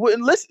listen. She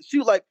wouldn't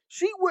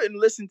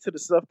listen to the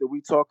stuff that we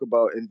talk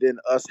about and then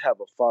us have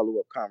a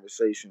follow-up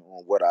conversation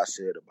on what I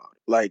said about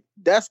it. Like,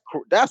 that's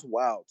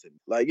wild to me.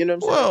 Like, you know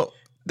what I'm saying?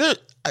 Well,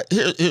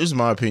 here's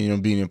my opinion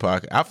on being in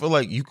podcast. I feel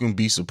like you can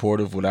be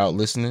supportive without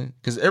listening,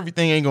 because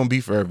everything ain't gonna be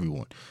for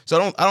everyone.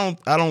 So I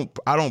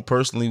don't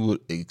personally would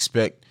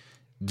expect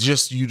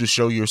just you to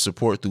show your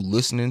support through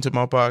listening to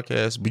my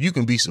podcast, but you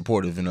can be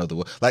supportive in other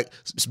ways. Like,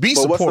 be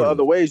supportive. What's the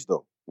other ways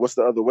though? What's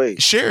the other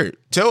ways? Share it.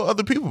 Tell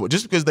other people.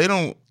 Just because they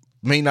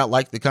may not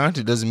like the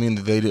content doesn't mean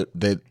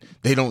that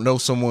they don't know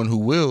someone who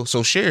will.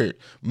 So share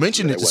it.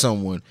 Mention it to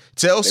someone.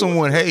 Tell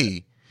someone,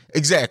 hey.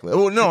 Exactly.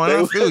 Well, no, I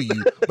don't feel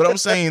you, but I'm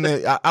saying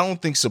that I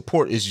don't think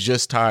support is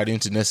just tied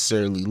into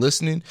necessarily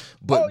listening,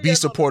 but be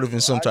supportive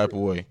in some type of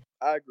way.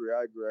 I agree.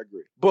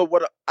 But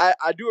what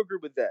I do agree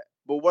with that.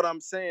 But what I'm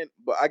saying,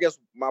 but I guess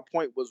my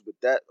point was with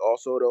that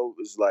also though,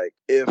 is like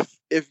if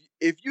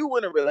you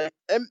in a relationship,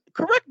 and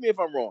correct me if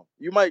I'm wrong,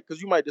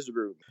 because you might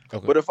disagree with me.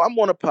 Okay. But if I'm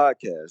on a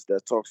podcast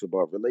that talks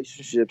about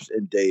relationships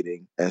and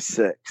dating and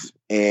sex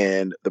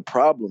and the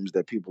problems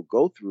that people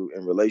go through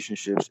in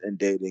relationships and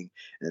dating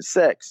and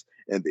sex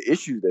and the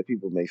issues that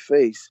people may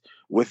face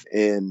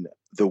within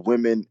the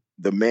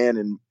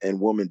man and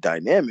woman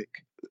dynamic,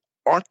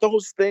 aren't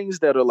those things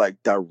that are like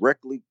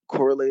directly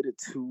correlated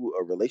to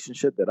a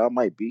relationship that I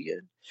might be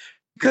in?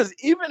 Because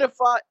even if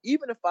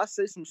I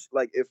say some,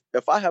 like,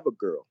 if I have a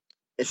girl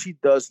and she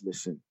does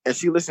listen and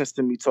she listens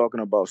to me talking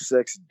about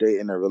sex,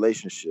 dating, and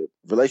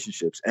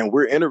relationships, and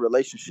we're in a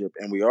relationship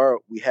and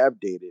we have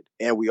dated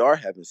and we are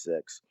having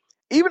sex,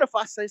 even if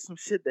I say some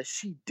shit that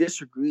she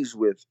disagrees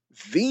with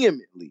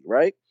vehemently,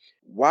 right?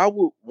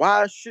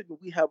 Why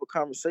shouldn't we have a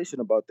conversation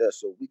about that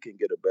so we can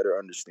get a better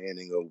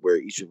understanding of where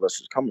each of us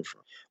is coming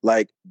from?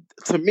 Like,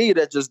 to me,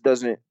 that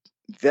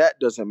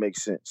doesn't make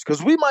sense,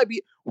 because we might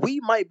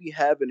be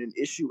having an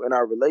issue in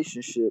our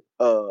relationship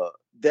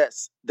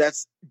that's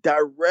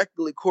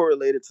directly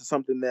correlated to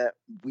something that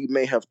we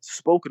may have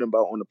spoken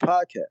about on the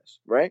podcast,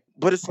 right?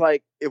 But it's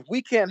like, if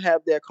we can't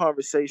have that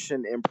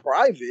conversation in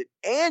private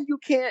and you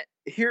can't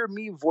hear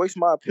me voice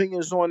my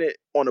opinions on it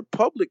on a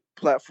public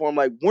platform,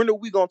 like, when are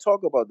we gonna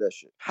talk about that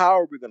shit? How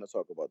are we gonna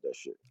talk about that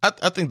shit?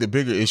 I think the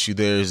bigger issue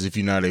there is if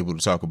you're not able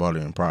to talk about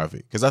it in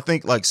private, because I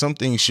think like some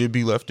things should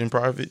be left in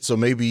private. So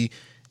maybe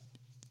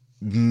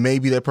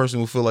that person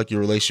will feel like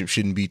your relationship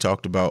shouldn't be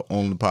talked about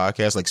on the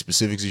podcast, like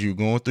specifics that you're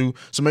going through.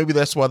 So maybe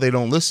that's why they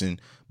don't listen,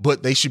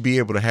 but they should be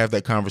able to have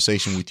that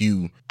conversation with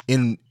you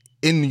in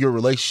your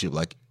relationship,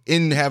 like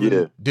in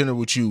having dinner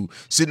with you,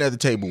 sitting at the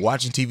table,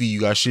 watching TV,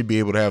 you guys should be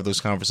able to have those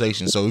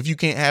conversations. So if you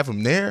can't have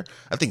them there,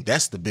 I think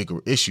that's the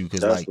bigger issue.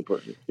 Because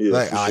what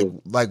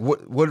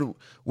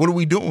are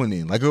we doing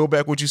then? Like, go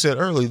back what you said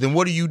earlier. Then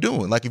what are you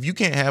doing? Like, if you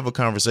can't have a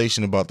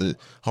conversation about the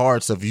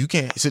hard stuff, if you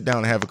can't sit down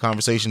and have a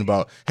conversation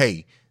about,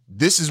 hey,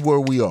 this is where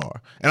we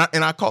are,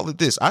 and I call it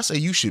this. I say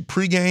you should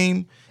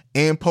pregame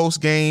and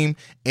post game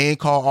and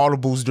call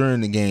audibles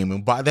during the game.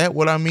 And by that,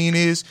 what I mean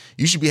is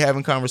you should be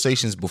having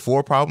conversations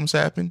before problems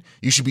happen.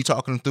 You should be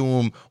talking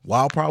through them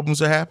while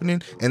problems are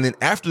happening. And then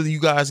after you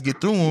guys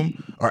get through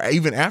them, or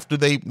even after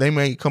they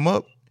may come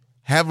up,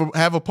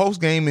 have a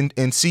post game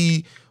and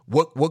see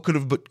what could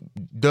have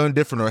done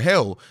different, or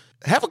hell,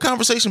 have a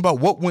conversation about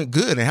what went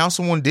good and how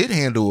someone did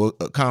handle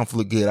a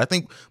conflict good. I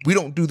think we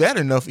don't do that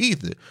enough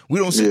either. We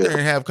don't sit there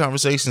and have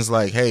conversations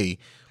like, hey,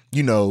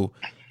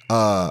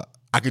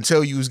 I can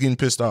tell you was getting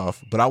pissed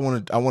off, but I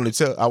want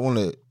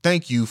to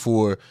thank you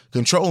for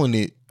controlling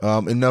it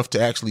enough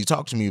to actually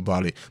talk to me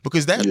about it,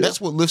 because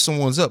that's what lifts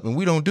someone's up, and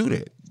we don't do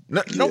that.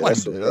 Nobody,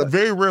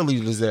 very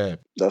rarely does that.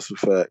 That's a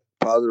fact.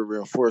 Positive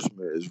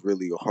reinforcement is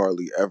really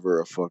hardly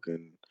ever a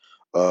fucking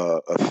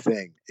a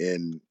thing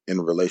in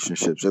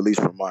relationships, at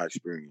least from my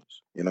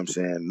experience. You know what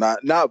I'm saying? Not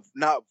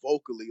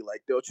vocally,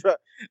 like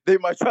they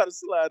might try to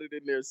slide it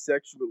in there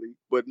sexually,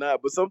 but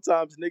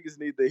sometimes niggas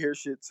need to hear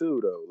shit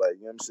too, though. Like,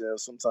 you know what I'm saying?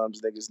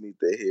 Sometimes niggas need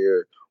to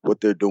hear what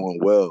they're doing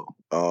well,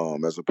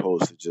 as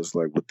opposed to just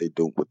like what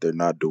they're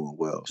not doing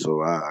well.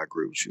 So I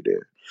agree with you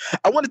there.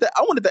 I wanted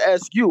to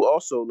ask you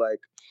also, like,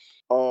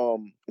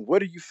 what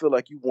do you feel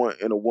like you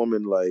want in a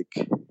woman, like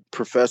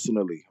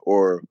professionally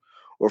or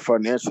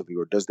financially,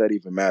 or does that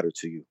even matter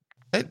to you?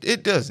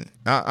 It doesn't.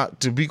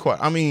 To be quite,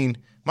 I mean,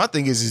 my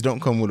thing is don't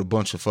come with a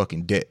bunch of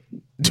fucking debt.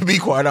 To be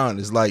quite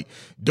honest, like,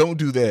 don't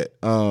do that.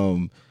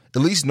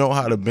 At least know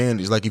how to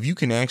manage. Like, if you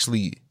can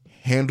actually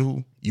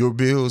handle your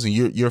bills and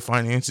your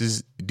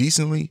finances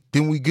decently,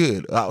 then we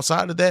good.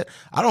 Outside of that,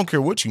 I don't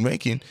care what you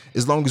making,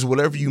 as long as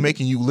whatever you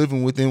making, you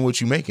living within what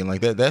you making.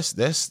 Like that's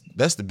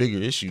the bigger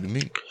issue to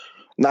me.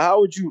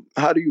 Now,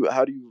 how do you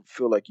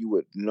feel like you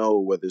would know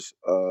whether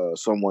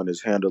someone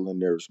is handling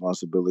their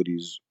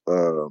responsibilities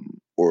or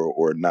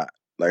not?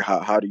 Like,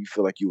 how do you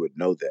feel like you would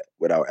know that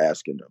without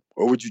asking them,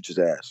 or would you just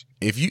ask?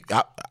 If you,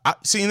 I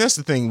see, and that's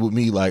the thing with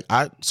me. Like,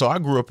 I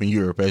grew up in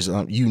Europe, as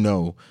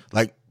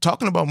like,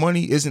 talking about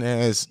money isn't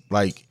as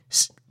like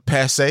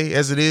passe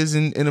as it is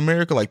in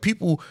America. Like,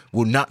 people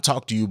will not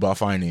talk to you about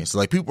finance.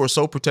 Like, people are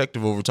so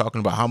protective over talking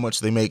about how much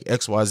they make,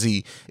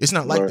 XYZ. It's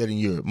not like that in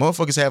Europe.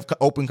 Motherfuckers have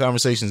open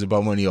conversations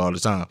about money all the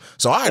time.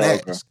 So I'd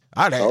ask.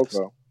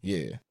 Okay.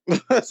 Yeah.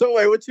 So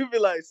wait, what you be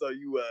like? So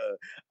you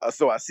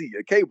so I see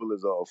your cable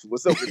is off.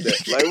 What's up with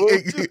that? Like,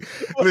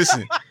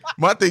 listen,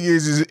 my thing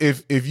is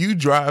if you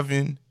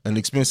driving an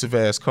expensive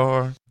ass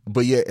car,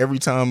 but yet every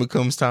time it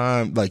comes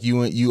time, like,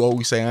 you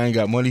always say, I ain't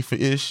got money for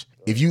ish.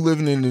 If you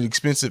living in an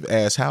expensive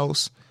ass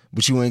house,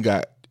 but you ain't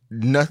got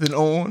nothing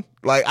on,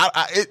 like,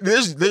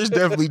 there's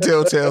definitely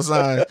telltale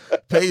signs.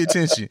 Pay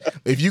attention.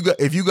 If you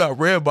got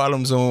red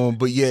bottoms on,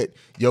 but yet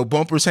your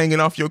bumper's hanging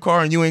off your car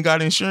and you ain't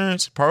got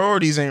insurance,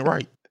 priorities ain't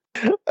right.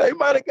 They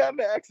might have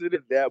gotten an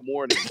accident that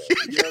morning.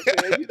 You know what I'm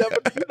saying? You never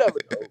know,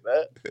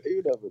 man.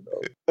 You never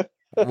know.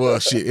 Well,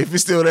 shit. If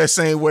it's still that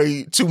same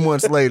way 2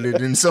 months later,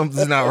 then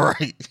something's not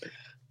right.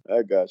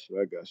 I got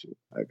you.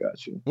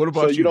 What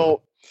about you? You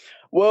don't.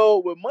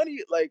 Well, with money,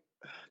 like,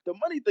 the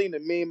money thing to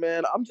me,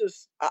 man, I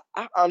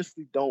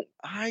honestly don't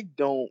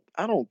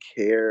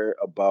care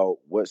about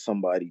what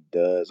somebody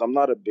does. I'm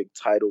not a big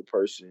title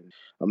person.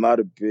 I'm not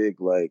a big,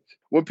 like,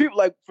 when people,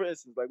 like, for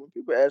instance, like, when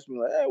people ask me,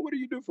 like, hey, what do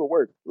you do for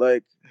work?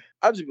 Like,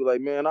 I just be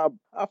like, man, I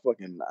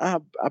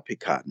pick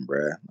cotton,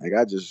 bruh. Like,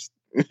 I just,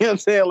 you know what I'm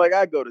saying? Like,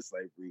 I go to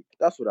slavery.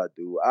 That's what I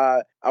do.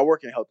 I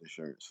work in health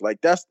insurance.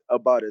 Like, that's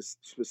about as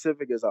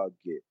specific as I'll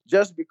get.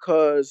 Just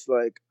because,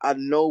 like, I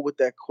know what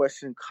that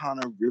question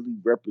kind of really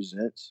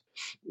represents.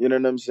 You know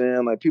what I'm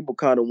saying? Like, people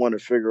kind of want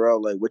to figure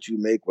out, like, what you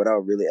make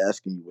without really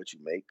asking you what you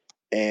make.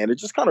 And it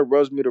just kind of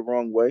rubs me the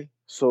wrong way.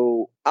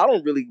 So I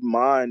don't really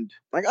mind.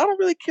 Like, I don't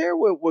really care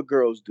what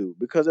girls do,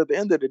 because at the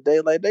end of the day,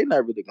 like, they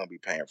not really going to be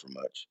paying for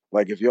much.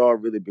 Like, if y'all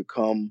really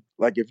become,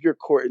 like, if you're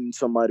courting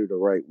somebody the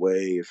right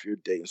way, if you're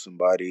dating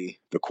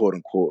somebody the quote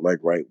unquote, like,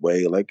 right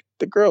way, like,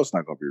 the girl's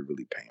not going to be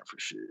really paying for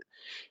shit.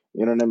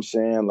 You know what I'm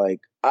saying?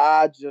 Like,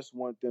 I just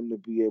want them to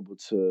be able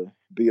to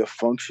be a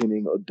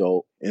functioning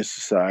adult in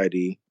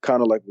society.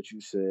 Kind of like what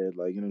you said,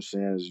 like, you know what I'm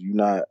saying? Is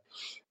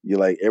you're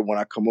like, when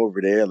I come over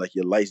there, like,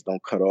 your lights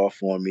don't cut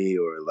off on me,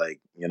 or,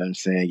 like, you know what I'm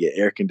saying, your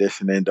air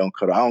conditioning don't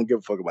cut off. I don't give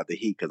a fuck about the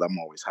heat, because I'm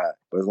always hot.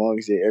 But as long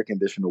as your air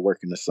conditioner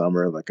work in the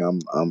summer, like, I'm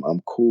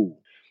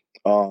cool.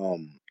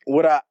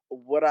 What I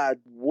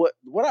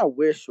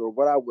wish, or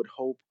what I would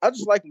hope, I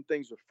just like when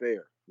things are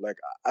fair. Like,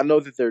 I know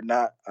that they're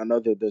not. I know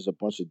that there's a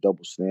bunch of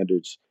double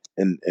standards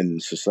in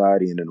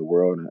society and in the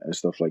world and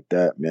stuff like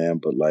that, man.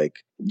 But, like,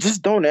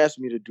 just don't ask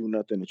me to do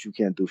nothing that you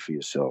can't do for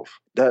yourself.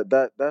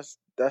 That's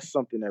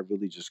something that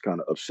really just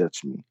kind of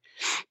upsets me.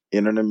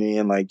 You know what I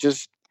mean? Like,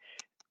 just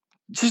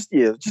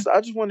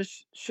I just want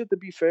shit to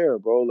be fair,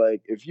 bro.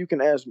 Like if you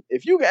can ask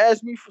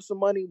me for some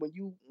money when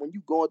you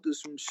going through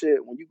some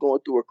shit, when you going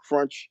through a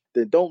crunch,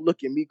 then don't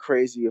look at me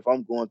crazy if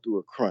I'm going through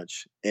a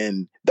crunch,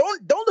 and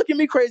don't look at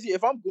me crazy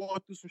if I'm going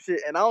through some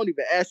shit and I don't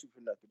even ask you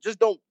for nothing. Just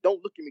don't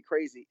look at me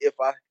crazy if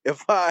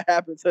I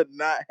happen to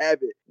not have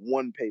it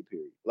one pay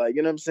period. Like,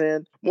 you know what I'm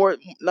saying? More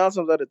 9 times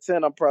out of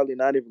 10, I'm probably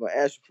not even gonna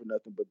ask you for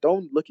nothing. But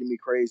don't look at me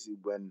crazy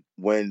when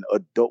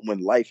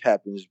life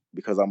happens,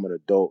 because I'm an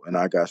adult and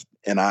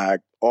I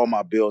all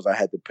my bills I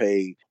had to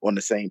pay on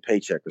the same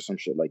paycheck or some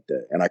shit like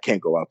that, and I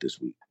can't go out this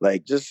week.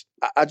 Like,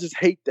 I just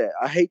hate that.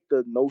 I hate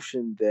the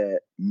notion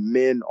that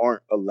men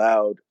aren't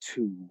allowed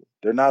to.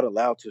 They're not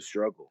allowed to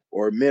struggle,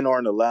 or men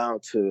aren't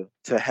allowed to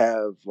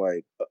have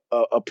like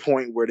a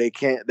point where they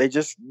can't. They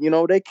just,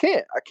 they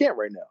can't. I can't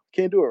right now.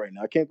 Can't do it right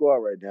now. I can't go out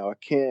right now.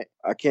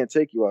 I can't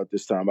take you out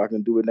this time. I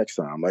can do it next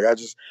time. Like,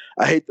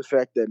 I hate the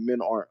fact that men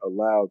aren't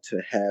allowed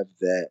to have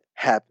that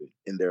happen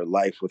in their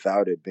life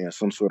without it being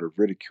some sort of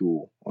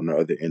ridicule on the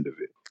other end of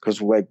it. Because I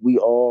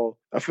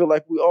feel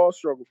like we all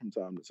struggle from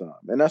time to time,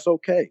 and that's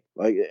okay.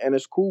 Like, and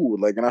it's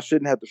cool. Like, and I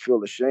shouldn't have to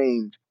feel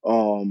ashamed.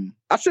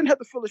 I shouldn't have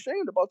to feel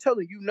ashamed about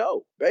telling you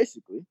no,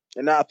 basically.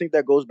 And I think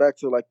that goes back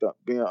to like the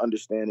being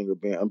understanding or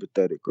being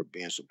empathetic or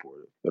being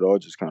supportive. It all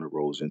just kind of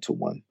rolls into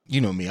one.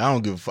 You know me. I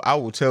don't give I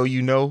will tell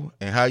you no,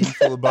 and how you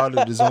feel about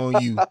it is on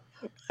you.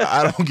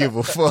 I don't give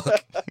a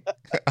fuck.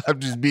 I'm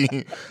just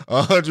being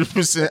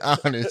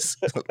 100% honest.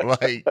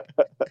 Like,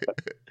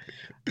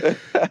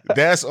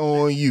 that's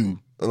on you.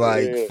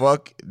 Like,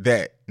 fuck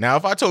that. Now,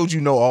 if I told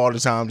you no all the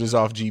time just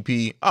off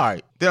GP, all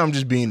right, then I'm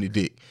just being the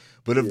dick.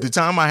 But if the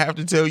time I have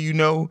to tell you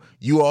no,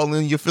 you all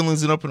in your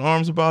feelings and up in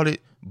arms about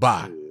it,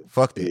 bye.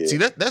 Fuck that. See,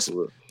 that's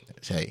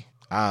hey,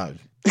 I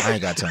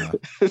ain't got time.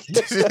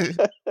 This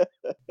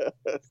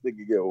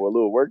nigga get a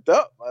little worked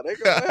up. My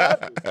nigga, what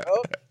happened,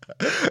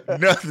 bro?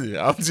 Nothing.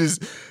 I'm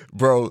just,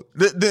 bro,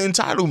 the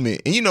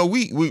entitlement. And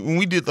we when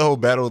we did the whole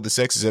Battle of the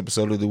Sexes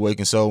episode of The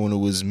Waking Soul, when it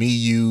was me,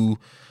 you,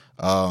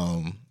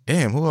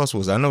 damn, who else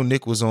was I know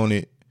Nick was on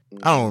it.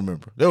 I don't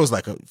remember. That was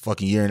like a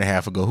fucking year and a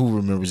half ago. Who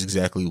remembers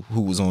exactly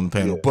who was on the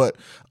panel? Yeah. But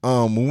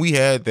when we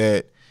had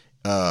that,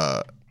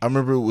 I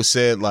remember it was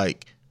said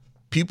like,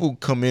 people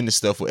come into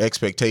stuff with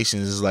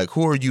expectations. It's like,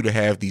 who are you to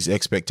have these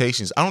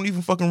expectations? I don't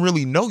even fucking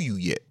really know you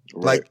yet.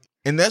 Right. Like,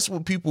 and that's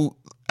what people,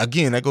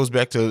 again, that goes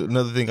back to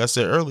another thing I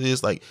said earlier,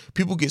 is like,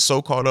 people get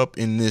so caught up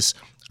in this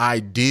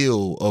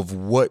ideal of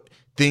what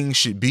things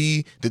should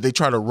be that they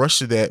try to rush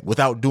to that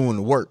without doing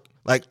the work.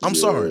 Like, I'm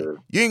sorry.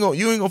 You ain't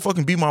gonna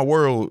fucking be my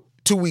world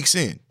 2 weeks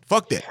in.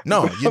 Fuck that.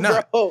 No, you're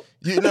not. Bro,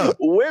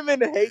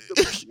 women hate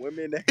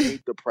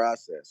the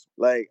process.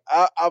 Like,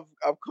 I've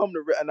come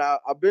to, and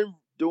I've been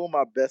doing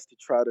my best to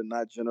try to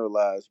not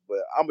generalize, but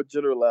I'm a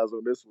generalize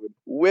on this one.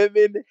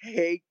 Women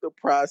hate the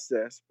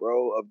process,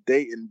 bro, of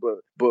dating,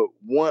 but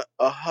want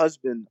a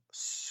husband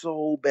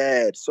so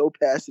bad, so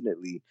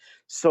passionately,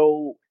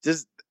 so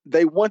just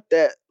they want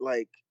that.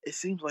 Like, it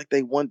seems like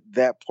they want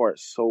that part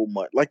so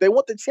much. Like, they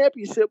want the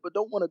championship, but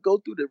don't want to go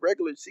through the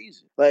regular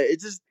season. Like, it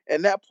just,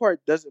 and that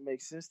part doesn't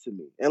make sense to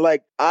me. And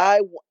like,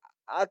 I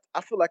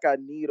feel like I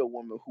need a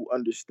woman who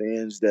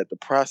understands that the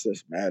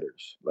process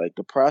matters. Like,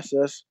 the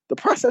process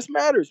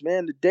matters,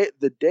 man.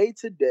 The day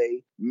to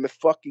day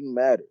fucking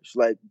matters.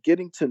 Like,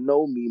 getting to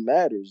know me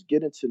matters.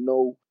 Getting to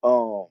know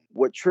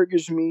what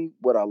triggers me,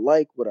 what I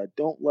like, what I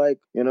don't like.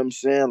 You know what I'm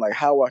saying? Like,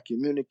 how I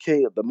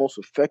communicate, the most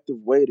effective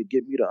way to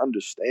get me to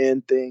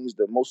understand things,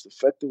 the most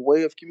effective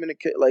way of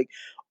communicate. Like,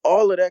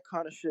 all of that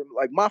kind of shit.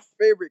 Like, my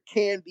favorite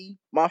candy,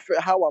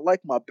 how I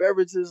like my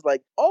beverages,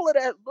 like, all of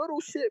that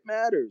little shit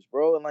matters,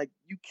 bro. And like,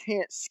 you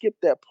can't skip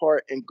that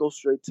part and go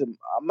straight to,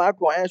 I'm not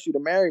going to ask you to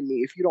marry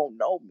me if you don't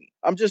know me.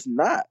 I'm just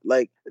not.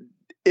 Like,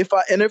 if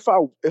I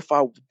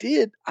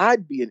did,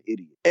 I'd be an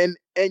idiot.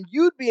 And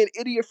you'd be an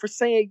idiot for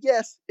saying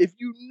yes if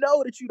you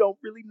know that you don't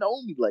really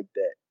know me like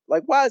that.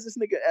 Like, why is this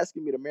nigga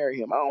asking me to marry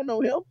him? I don't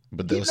know him.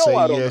 But they'll say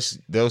yes.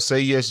 They'll say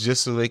yes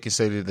just so they can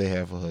say that they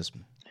have a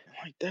husband.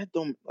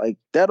 Like,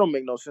 that don't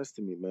make no sense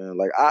to me, man.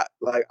 Like, I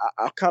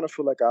kind of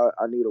feel like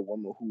I need a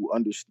woman who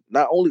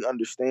not only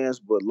understands,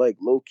 but like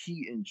low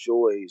key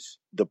enjoys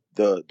the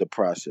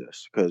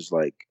process. Because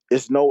like,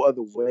 it's no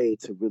other way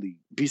to really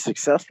be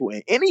successful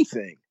in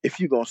anything if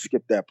you're gonna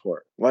skip that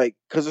part. Like,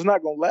 because it's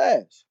not gonna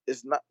last.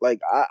 It's not like,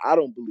 I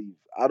don't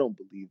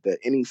believe that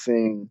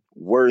anything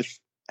worth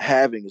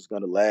having is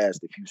gonna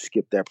last if you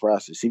skip that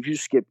process. If you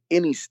skip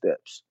any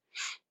steps.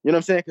 You know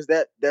what I'm saying? Because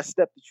that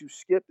step that you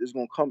skipped is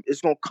gonna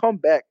come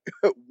back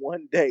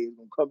one day. It's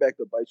gonna come back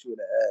to bite you in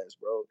the ass,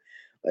 bro.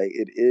 Like,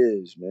 it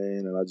is,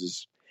 man. And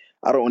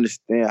I don't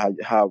understand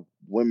how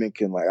women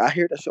can, like, I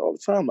hear that shit all the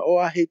time. Like, oh,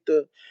 I hate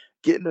the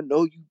getting to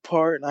know you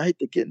part, and I hate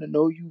the getting to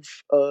know you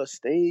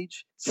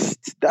stage.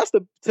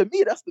 To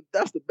me that's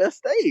the best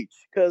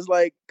stage, because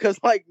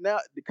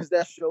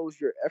that shows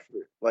your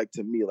effort. Like,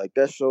 to me, like,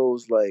 that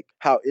shows like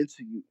how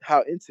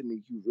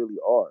intimate you really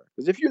are.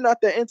 Because if you're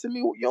not that intimate,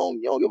 you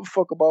don't give a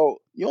fuck about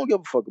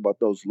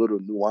those little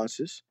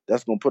nuances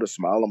that's gonna put a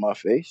smile on my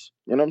face.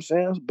 You know what I'm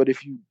saying? But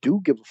if you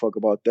do give a fuck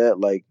about that,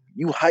 like,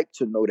 hype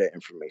to know that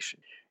information.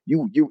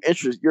 You're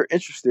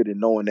interested in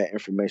knowing that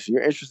information.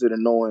 You're interested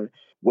in knowing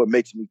what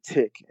makes me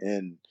tick,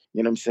 and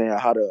you know what I'm saying,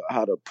 how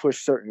to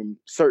push certain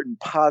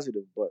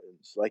positive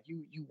buttons. Like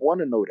you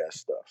want to know that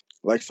stuff.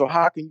 Like, so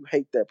how can you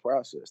hate that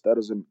process? That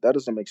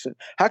doesn't make sense.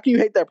 How can you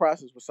hate that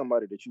process with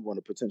somebody that you want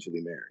to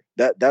potentially marry?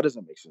 That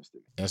doesn't make sense to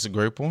me. That's a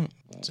great point.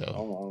 So I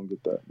don't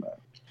get that, man.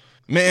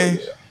 Man,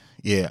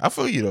 yeah, I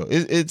feel you though.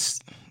 It's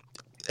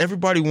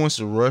everybody wants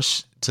to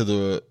rush to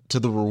the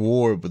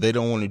reward, but they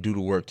don't want to do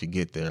the work to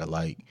get there.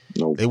 Like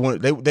they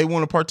want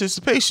a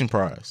participation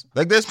prize.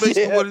 Like that's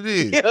basically what it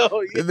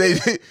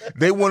is.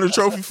 They want a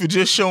trophy for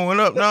just showing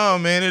up. No,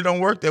 man, it don't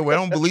work that way. I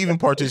don't believe in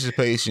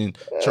participation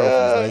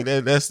trophies.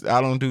 Like that's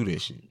I don't do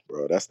this shit,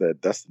 bro. That's that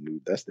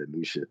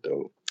new shit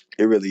though.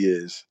 It really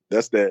is.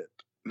 That's that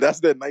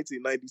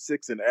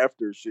 1996 and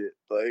after shit.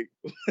 Like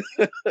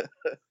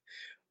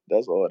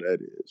that's all that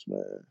is,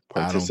 man.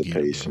 Participation.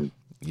 I don't get it,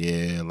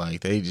 yeah,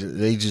 like they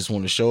just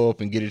want to show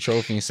up and get a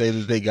trophy and say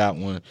that they got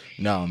one.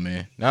 No,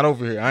 man, not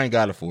over here. I ain't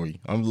got it for you.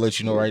 I'm gonna let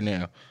you know right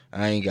now.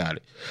 I ain't got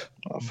it.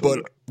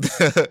 But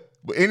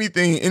but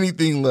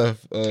anything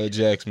left,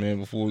 Jax, man,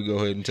 before we go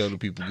ahead and tell the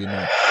people good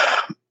night.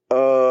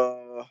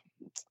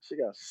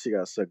 She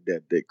got suck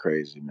that dick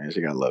crazy, man. She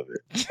gotta love it.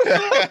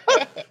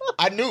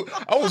 I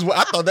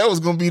thought that was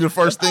gonna be the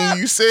first thing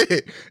you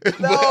said.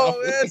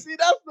 No, man. See,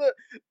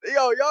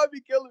 y'all be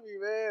killing me,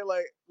 man.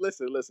 Like,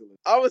 listen.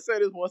 I would say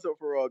this once and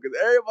for all, because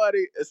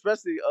everybody,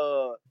 especially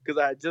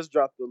because I had just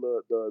dropped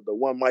the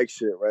one mic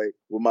shit, right,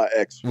 with my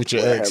ex. With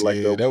your ex,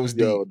 that was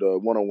the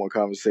one-on-one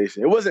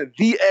conversation. It wasn't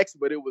the ex,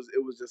 but it was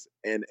just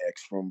an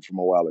ex from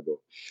a while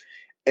ago.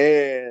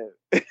 And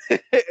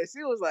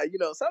she was like,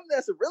 something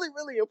that's really,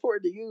 really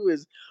important to you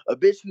is a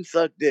bitch who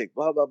suck dick,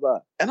 blah, blah, blah.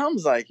 And I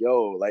was like,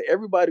 yo, like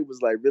everybody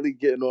was like really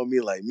getting on me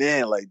like,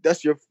 man, like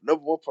that's your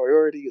number one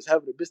priority is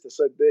having a bitch to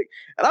suck dick.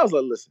 And I was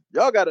like, listen,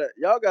 y'all gotta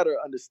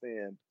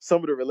understand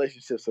some of the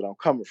relationships that I'm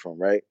coming from,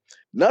 right?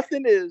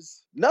 Nothing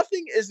is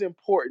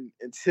important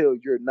until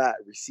you're not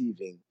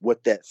receiving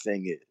what that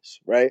thing is,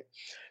 right?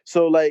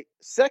 So like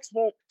sex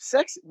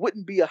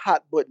wouldn't be a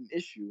hot button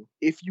issue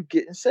if you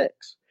getting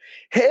sex.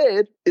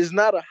 Head is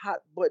not a hot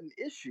button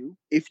issue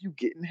if you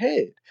getting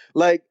head.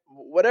 Like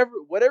whatever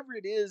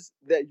it is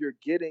that you're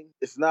getting,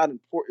 it's not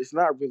important. It's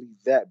not really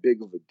that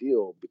big of a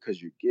deal because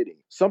you're getting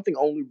something.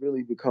 Only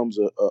really becomes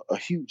a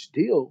huge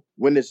deal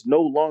when it's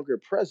no longer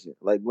present.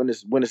 Like when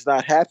it's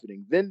not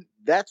happening. Then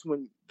that's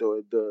when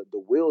the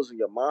wheels in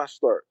your mind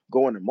start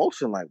going in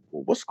motion. Like,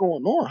 well, what's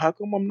going on? How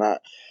come I'm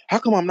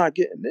not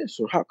getting this?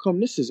 Or how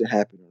come this isn't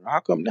happening? Or how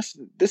come this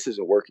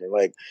isn't working?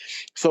 Like,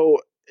 so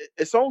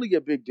it's only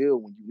a big deal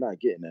when you're not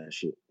getting that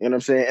shit. You know what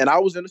I'm saying? And I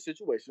was in a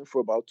situation for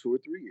about 2 or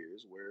 3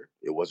 years where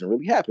it wasn't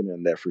really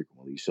happening that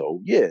frequently. So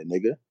yeah,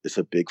 nigga, it's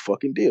a big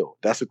fucking deal.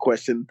 That's a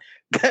question.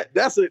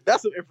 That's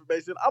some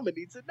information I'm gonna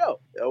need to know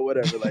or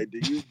whatever. Like,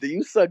 do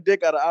you suck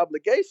dick out of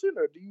obligation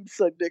or do you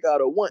suck dick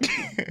out of want?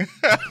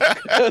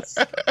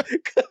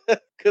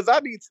 Because I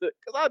need to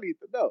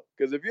know.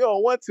 Because if you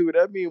don't want to,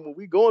 that means when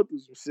we going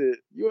through some shit,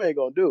 you ain't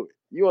gonna do it.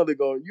 You only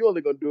gonna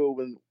do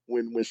it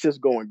when shit's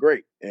going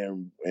great,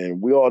 and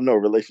we all know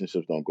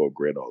relationships don't go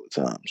great all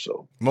the time.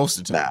 So most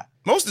of the time,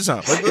 Like, most of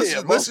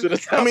the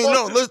time. I mean,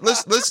 no.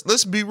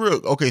 Let's be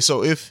real. Okay,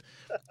 so if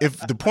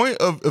the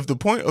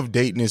point of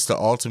dating is to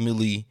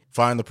ultimately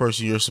find the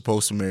person you're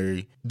supposed to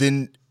marry,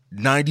 then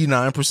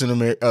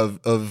 99%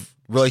 of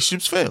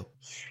relationships fail.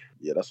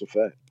 Yeah, that's a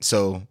fact.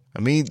 So I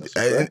mean,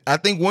 I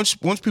think once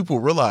people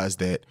realize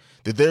that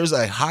there's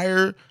a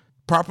higher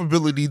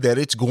probability that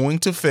it's going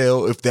to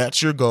fail if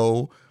that's your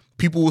goal,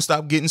 people will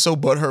stop getting so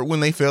butthurt when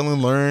they fail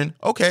and learn,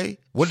 okay,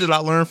 what did I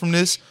learn from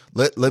this?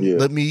 Let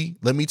me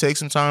take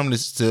some time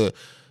to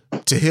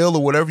heal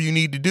or whatever you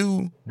need to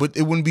do. But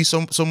it wouldn't be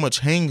so much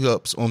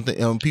hang-ups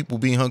on people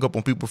being hung up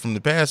on people from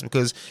the past,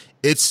 because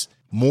it's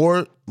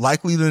more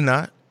likely than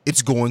not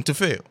it's going to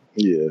fail.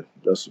 Yeah,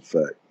 that's a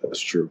fact. That's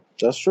true.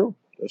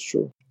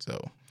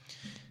 So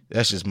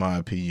that's just my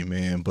opinion,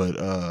 man. But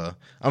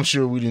I'm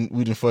sure we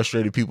didn't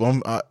frustrated people.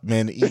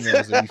 Man, the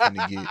emails that we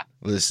finna get.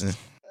 Listen.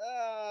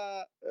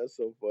 That's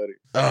so funny.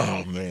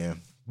 Oh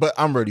man. But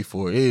I'm ready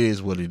for it. It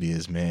is what it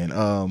is, man.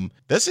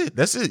 That's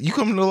it. You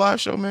coming to the live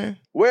show, man?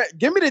 Where?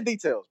 Give me the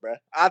details, bro.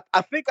 I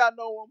think I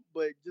know them,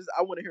 but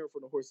I want to hear it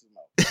from the horse's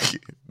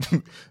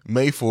mouth.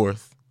 May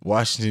 4th,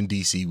 Washington,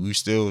 D.C. We're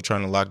still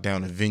trying to lock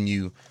down a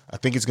venue. I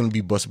think it's gonna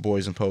be Bus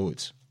Boys and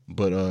Poets.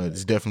 But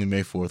it's definitely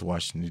May 4th,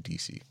 Washington,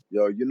 D.C.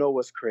 Yo, you know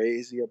what's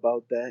crazy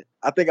about that?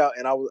 I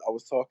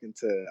was talking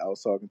to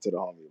the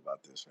homie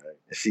about this, right?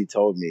 And she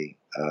told me,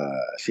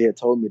 she had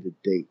told me the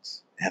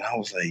dates. And I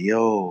was like,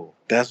 yo,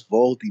 that's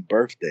Voldy's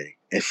birthday.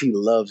 And she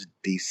loves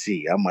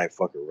D.C. I might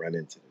fucking run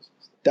into this.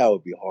 That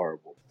would be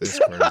horrible. That's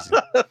crazy.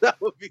 That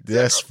would be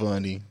terrible. That's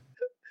funny.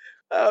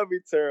 That would be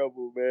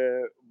terrible,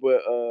 man.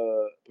 But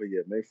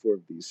yeah, May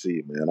 4th,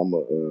 DC, man.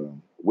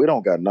 We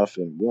don't got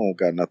nothing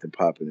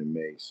popping in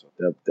May, so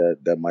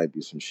that might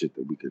be some shit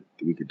that we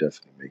could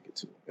definitely make it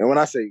to. And when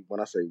I say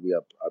we,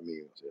 I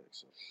mean, so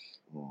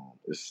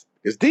Because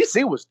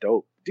DC was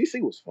dope.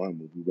 DC was fun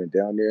when we went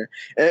down there,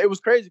 and it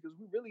was crazy because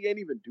we really ain't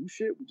even do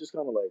shit. We just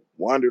kind of like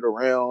wandered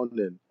around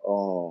and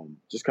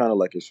just kind of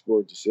like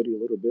explored the city a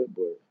little bit.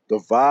 But the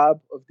vibe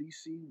of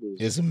DC was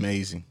It's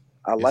amazing.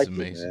 I liked it,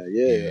 man.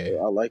 Yeah,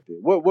 I liked it.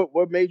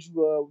 What made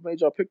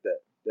y'all pick that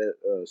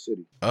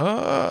city?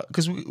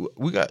 Because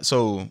we got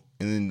so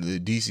in the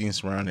DC and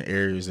surrounding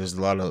areas,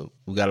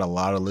 we got a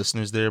lot of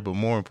listeners there, but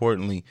more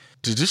importantly,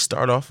 to just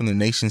start off in the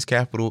nation's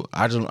capital,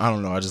 I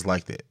don't know, I just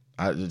like that.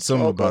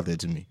 Something about that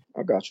to me.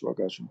 I got you.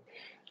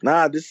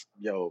 Nah, now that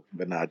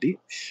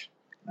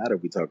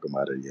we talking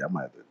about it, yeah, I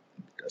might have to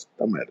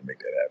make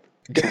that happen.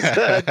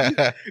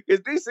 Because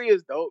DC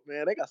is dope,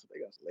 man. They got some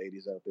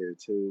ladies out there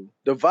too.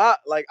 The vibe,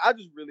 like I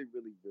just really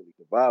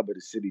the vibe of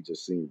the city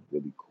just seems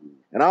really cool.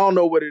 And I don't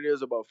know what it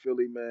is about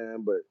Philly,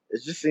 man, but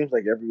it just seems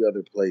like every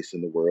other place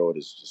in the world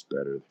is just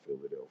better than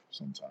Philadelphia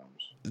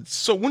sometimes.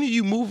 So when are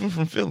you moving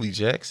from Philly,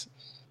 Jax?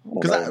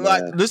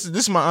 Because this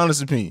is my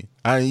honest opinion.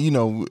 I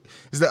don't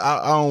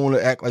want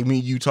to act like me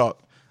and you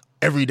talk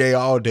every day,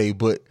 all day,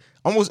 but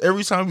almost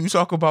every time you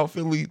talk about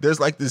Philly, there's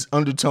like this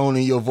undertone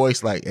in your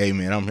voice, like, "Hey,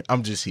 man,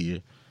 I'm just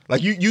here."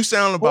 Like you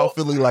sound about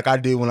Philly like I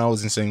did when I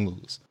was in St.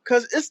 Louis.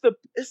 Cause it's the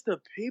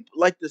people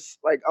like this.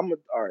 Like all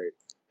right.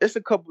 It's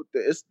a couple.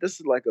 This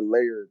is like a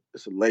layer.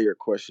 It's a layer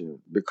question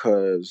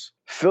because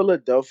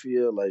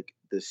Philadelphia, like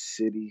the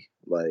city,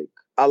 like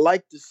I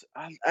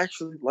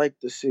actually like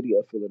the city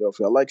of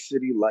Philadelphia. I like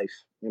city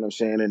life. You know what I'm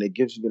saying? And it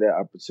gives me that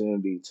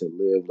opportunity to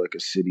live like a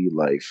city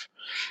life.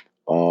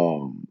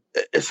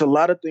 It's a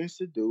lot of things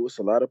to do. It's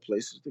a lot of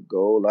places to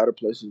go, a lot of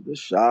places to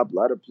shop, a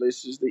lot of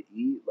places to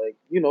eat. Like,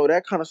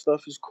 that kind of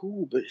stuff is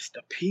cool, but it's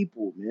the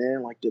people,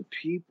 man. Like the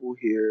people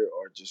here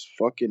are just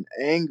fucking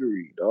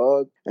angry,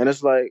 dog. And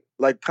it's like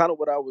kind of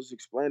what I was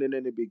explaining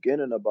in the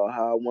beginning about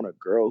how I want a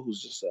girl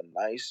who's just a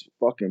nice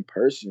fucking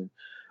person.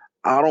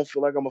 I don't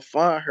feel like I'm gonna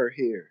find her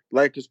here.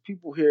 Like, cause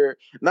people here,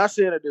 not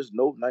saying that there's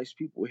no nice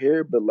people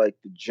here, but like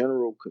the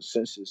general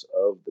consensus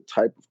of the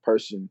type of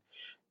person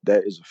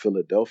that is a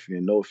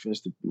Philadelphian. No offense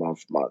to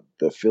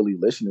the Philly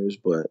listeners,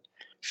 but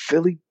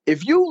Philly.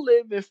 If you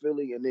live in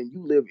Philly and then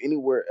you live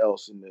anywhere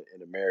else in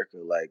America,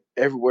 like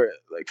everywhere,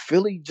 like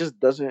Philly just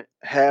doesn't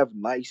have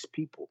nice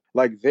people.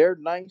 Like their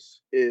nice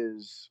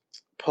is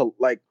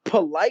polite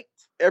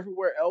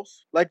everywhere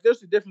else. Like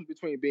there's a difference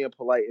between being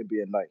polite and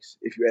being nice,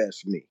 if you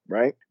ask me,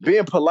 right?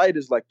 Being polite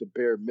is like the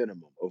bare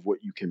minimum of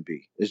what you can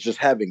be. It's just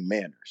having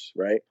manners,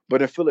 right?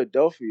 But in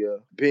Philadelphia,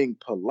 being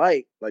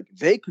polite, like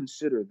they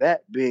consider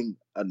that being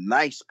a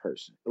nice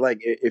person. Like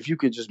if you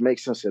could just make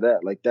sense of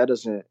that, like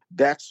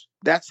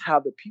that's how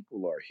the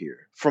people are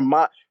here. From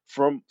my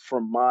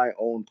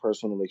own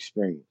personal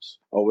experience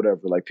or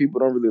whatever. Like people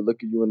don't really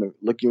look you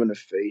in the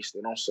face.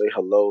 They don't say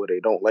hello. They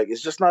don't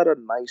it's just not a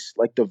nice,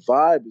 like the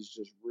vibe is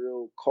just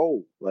real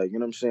cold. Like, you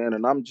know what I'm saying?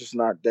 And I'm just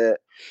not that.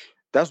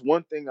 That's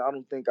one thing I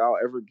don't think I'll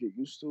ever get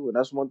used to. And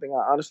that's one thing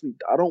I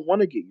don't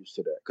want to get used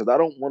to that. Cause I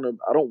don't want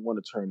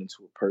to turn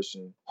into a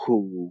person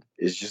who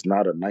is just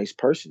not a nice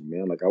person,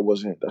 man. Like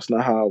that's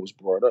not how I was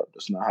brought up.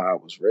 That's not how I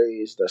was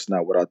raised. That's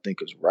not what I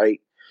think is right.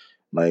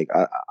 Like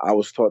I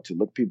was taught to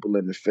look people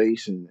in the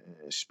face and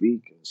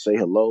speak and say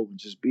hello and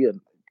just be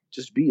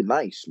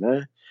nice,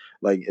 man.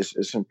 Like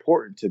it's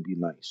important to be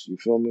nice. You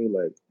feel me?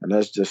 Like, and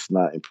that's just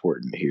not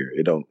important here.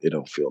 It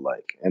don't feel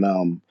like. And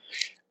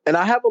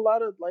I have a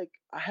lot of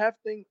I have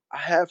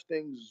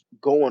things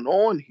going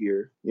on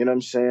here. You know what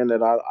I'm saying?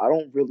 That I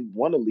don't really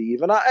want to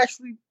leave. And I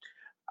actually,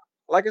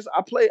 like I said,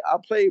 I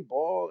play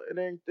ball and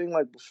everything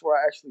like before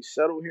I actually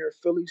settled here in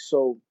Philly.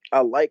 So I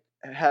like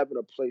having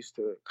a place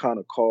to kind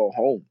of call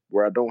home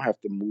where I don't have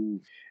to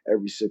move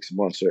every 6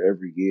 months or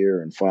every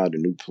year and find a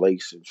new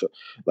place. And so,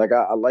 like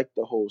I like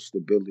the whole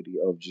stability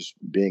of just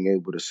being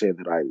able to say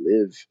that I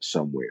live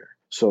somewhere.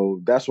 So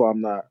that's why I'm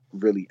not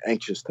really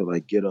anxious to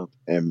like get up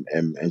and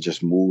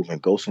just move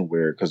and go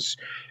somewhere, because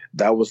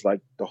that was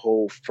like the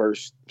whole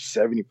first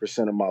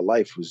 70% of my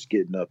life was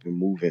getting up and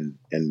moving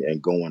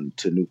and going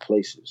to new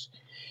places.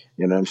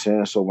 You know what I'm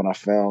saying? So when I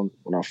found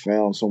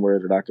somewhere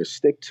that I could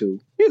stick to,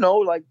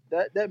 like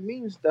that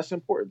means that's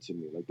important to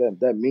me. Like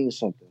that means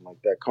something.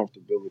 Like that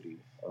comfortability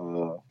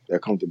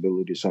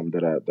is something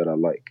that I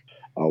like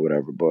or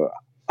whatever. But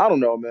I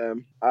don't know,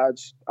 man. I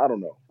don't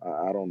know.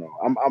 I don't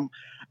know.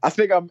 I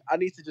think I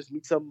need to just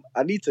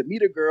I need to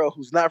meet a girl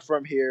who's not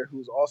from here,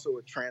 who's also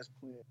a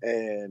transplant,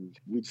 and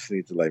we just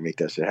need to like make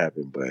that shit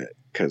happen. But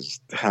because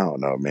I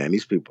don't know, man,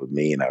 these people are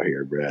mean out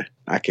here, bruh.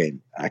 I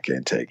can't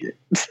take it.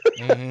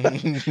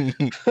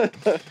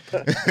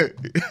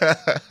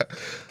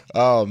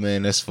 Oh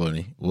man, that's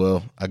funny.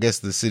 Well, I guess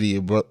the city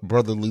of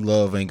brotherly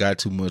love ain't got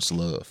too much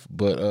love,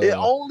 but it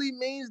only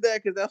means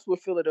that because that's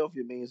what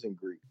Philadelphia means in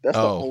Greek. That's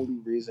the only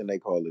reason they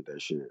call it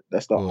that shit.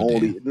 That's the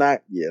only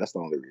that's the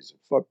only reason.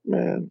 Fuck,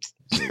 man.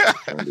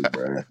 Funny,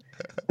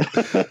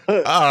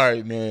 all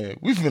right, man.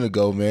 We finna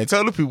go, man.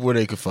 Tell the people where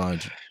they can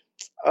find you.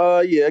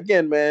 Yeah,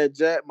 again, man,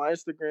 my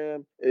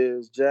Instagram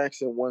is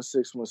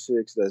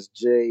Jackson1616. That's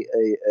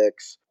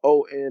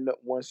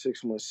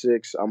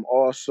JAXON1616. I'm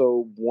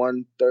also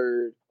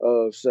 1/3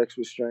 of Sex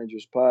with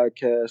Strangers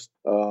podcast,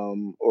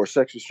 or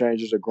Sex with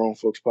Strangers, a grown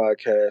folks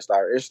podcast.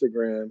 Our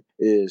Instagram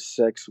is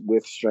Sex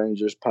with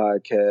Strangers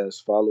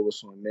podcast. Follow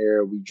us on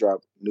there. We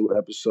drop new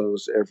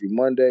episodes every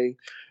Monday.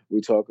 We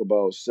talk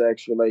about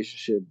sex,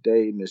 relationship,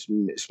 dating.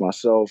 It's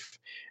myself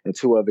and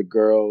two other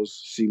girls,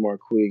 Seymour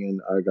Queen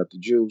and I Got the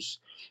Juice.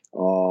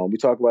 We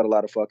talk about a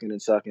lot of fucking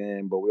and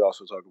sucking, but we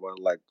also talk about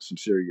like some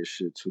serious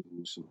shit too.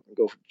 So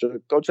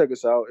go check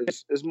us out.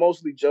 It's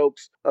mostly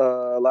jokes,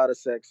 a lot of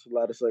sex, a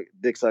lot of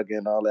dick sucking,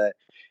 and all that.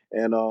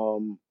 And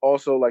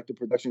also like the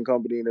production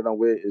company that I'm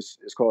with is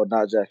called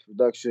Not Jax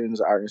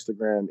Productions. Our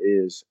Instagram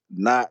is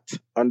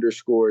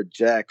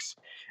not_Jax,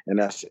 and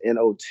that's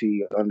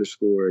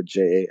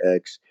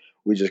NOT_JAX.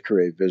 We just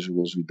create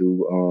visuals. We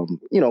do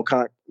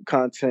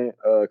content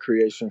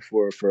creation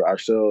for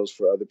ourselves,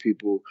 for other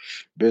people,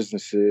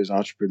 businesses,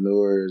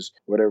 entrepreneurs,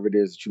 whatever it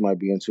is that you might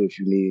be into. If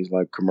you need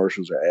like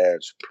commercials or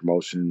ads,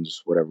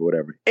 promotions,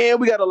 whatever.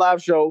 And we got a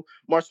live show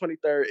March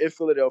 23rd in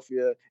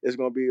Philadelphia. It's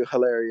gonna be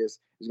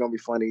hilarious. It's gonna be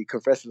funny.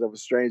 Confessions of a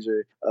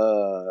Stranger.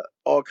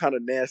 All kind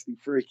of nasty,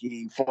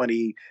 freaky,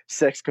 funny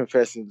sex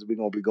confessions. We're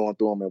gonna be going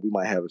through them, and we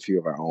might have a few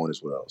of our own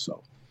as well.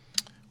 So.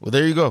 Well,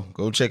 there you go.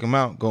 Go check them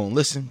out. Go and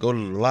listen. Go to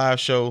the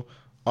live show.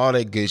 All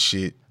that good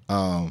shit.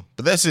 But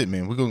that's it,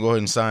 man. We're going to go ahead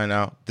and sign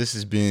out. This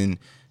has been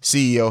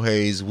CEO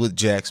Hayes with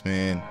Jax,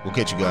 man. We'll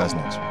catch you guys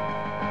next week.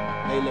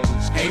 Hey,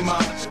 ladies. Hey,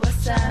 mom.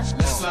 What's up?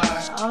 Let's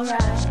slide. All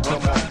right.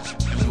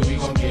 We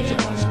going to get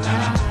it on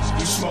tonight.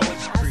 You smoke.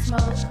 I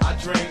smoke. I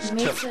drink.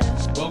 Me too.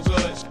 Well,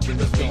 good.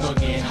 Because we going to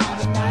get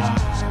hot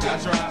tonight.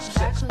 Got drops.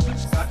 Got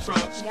clues. Got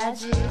trucks. Got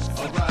juice.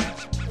 All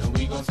right. And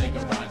we going to take a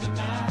ride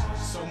tonight.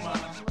 So, mom.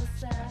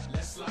 What's up?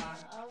 Let's slide.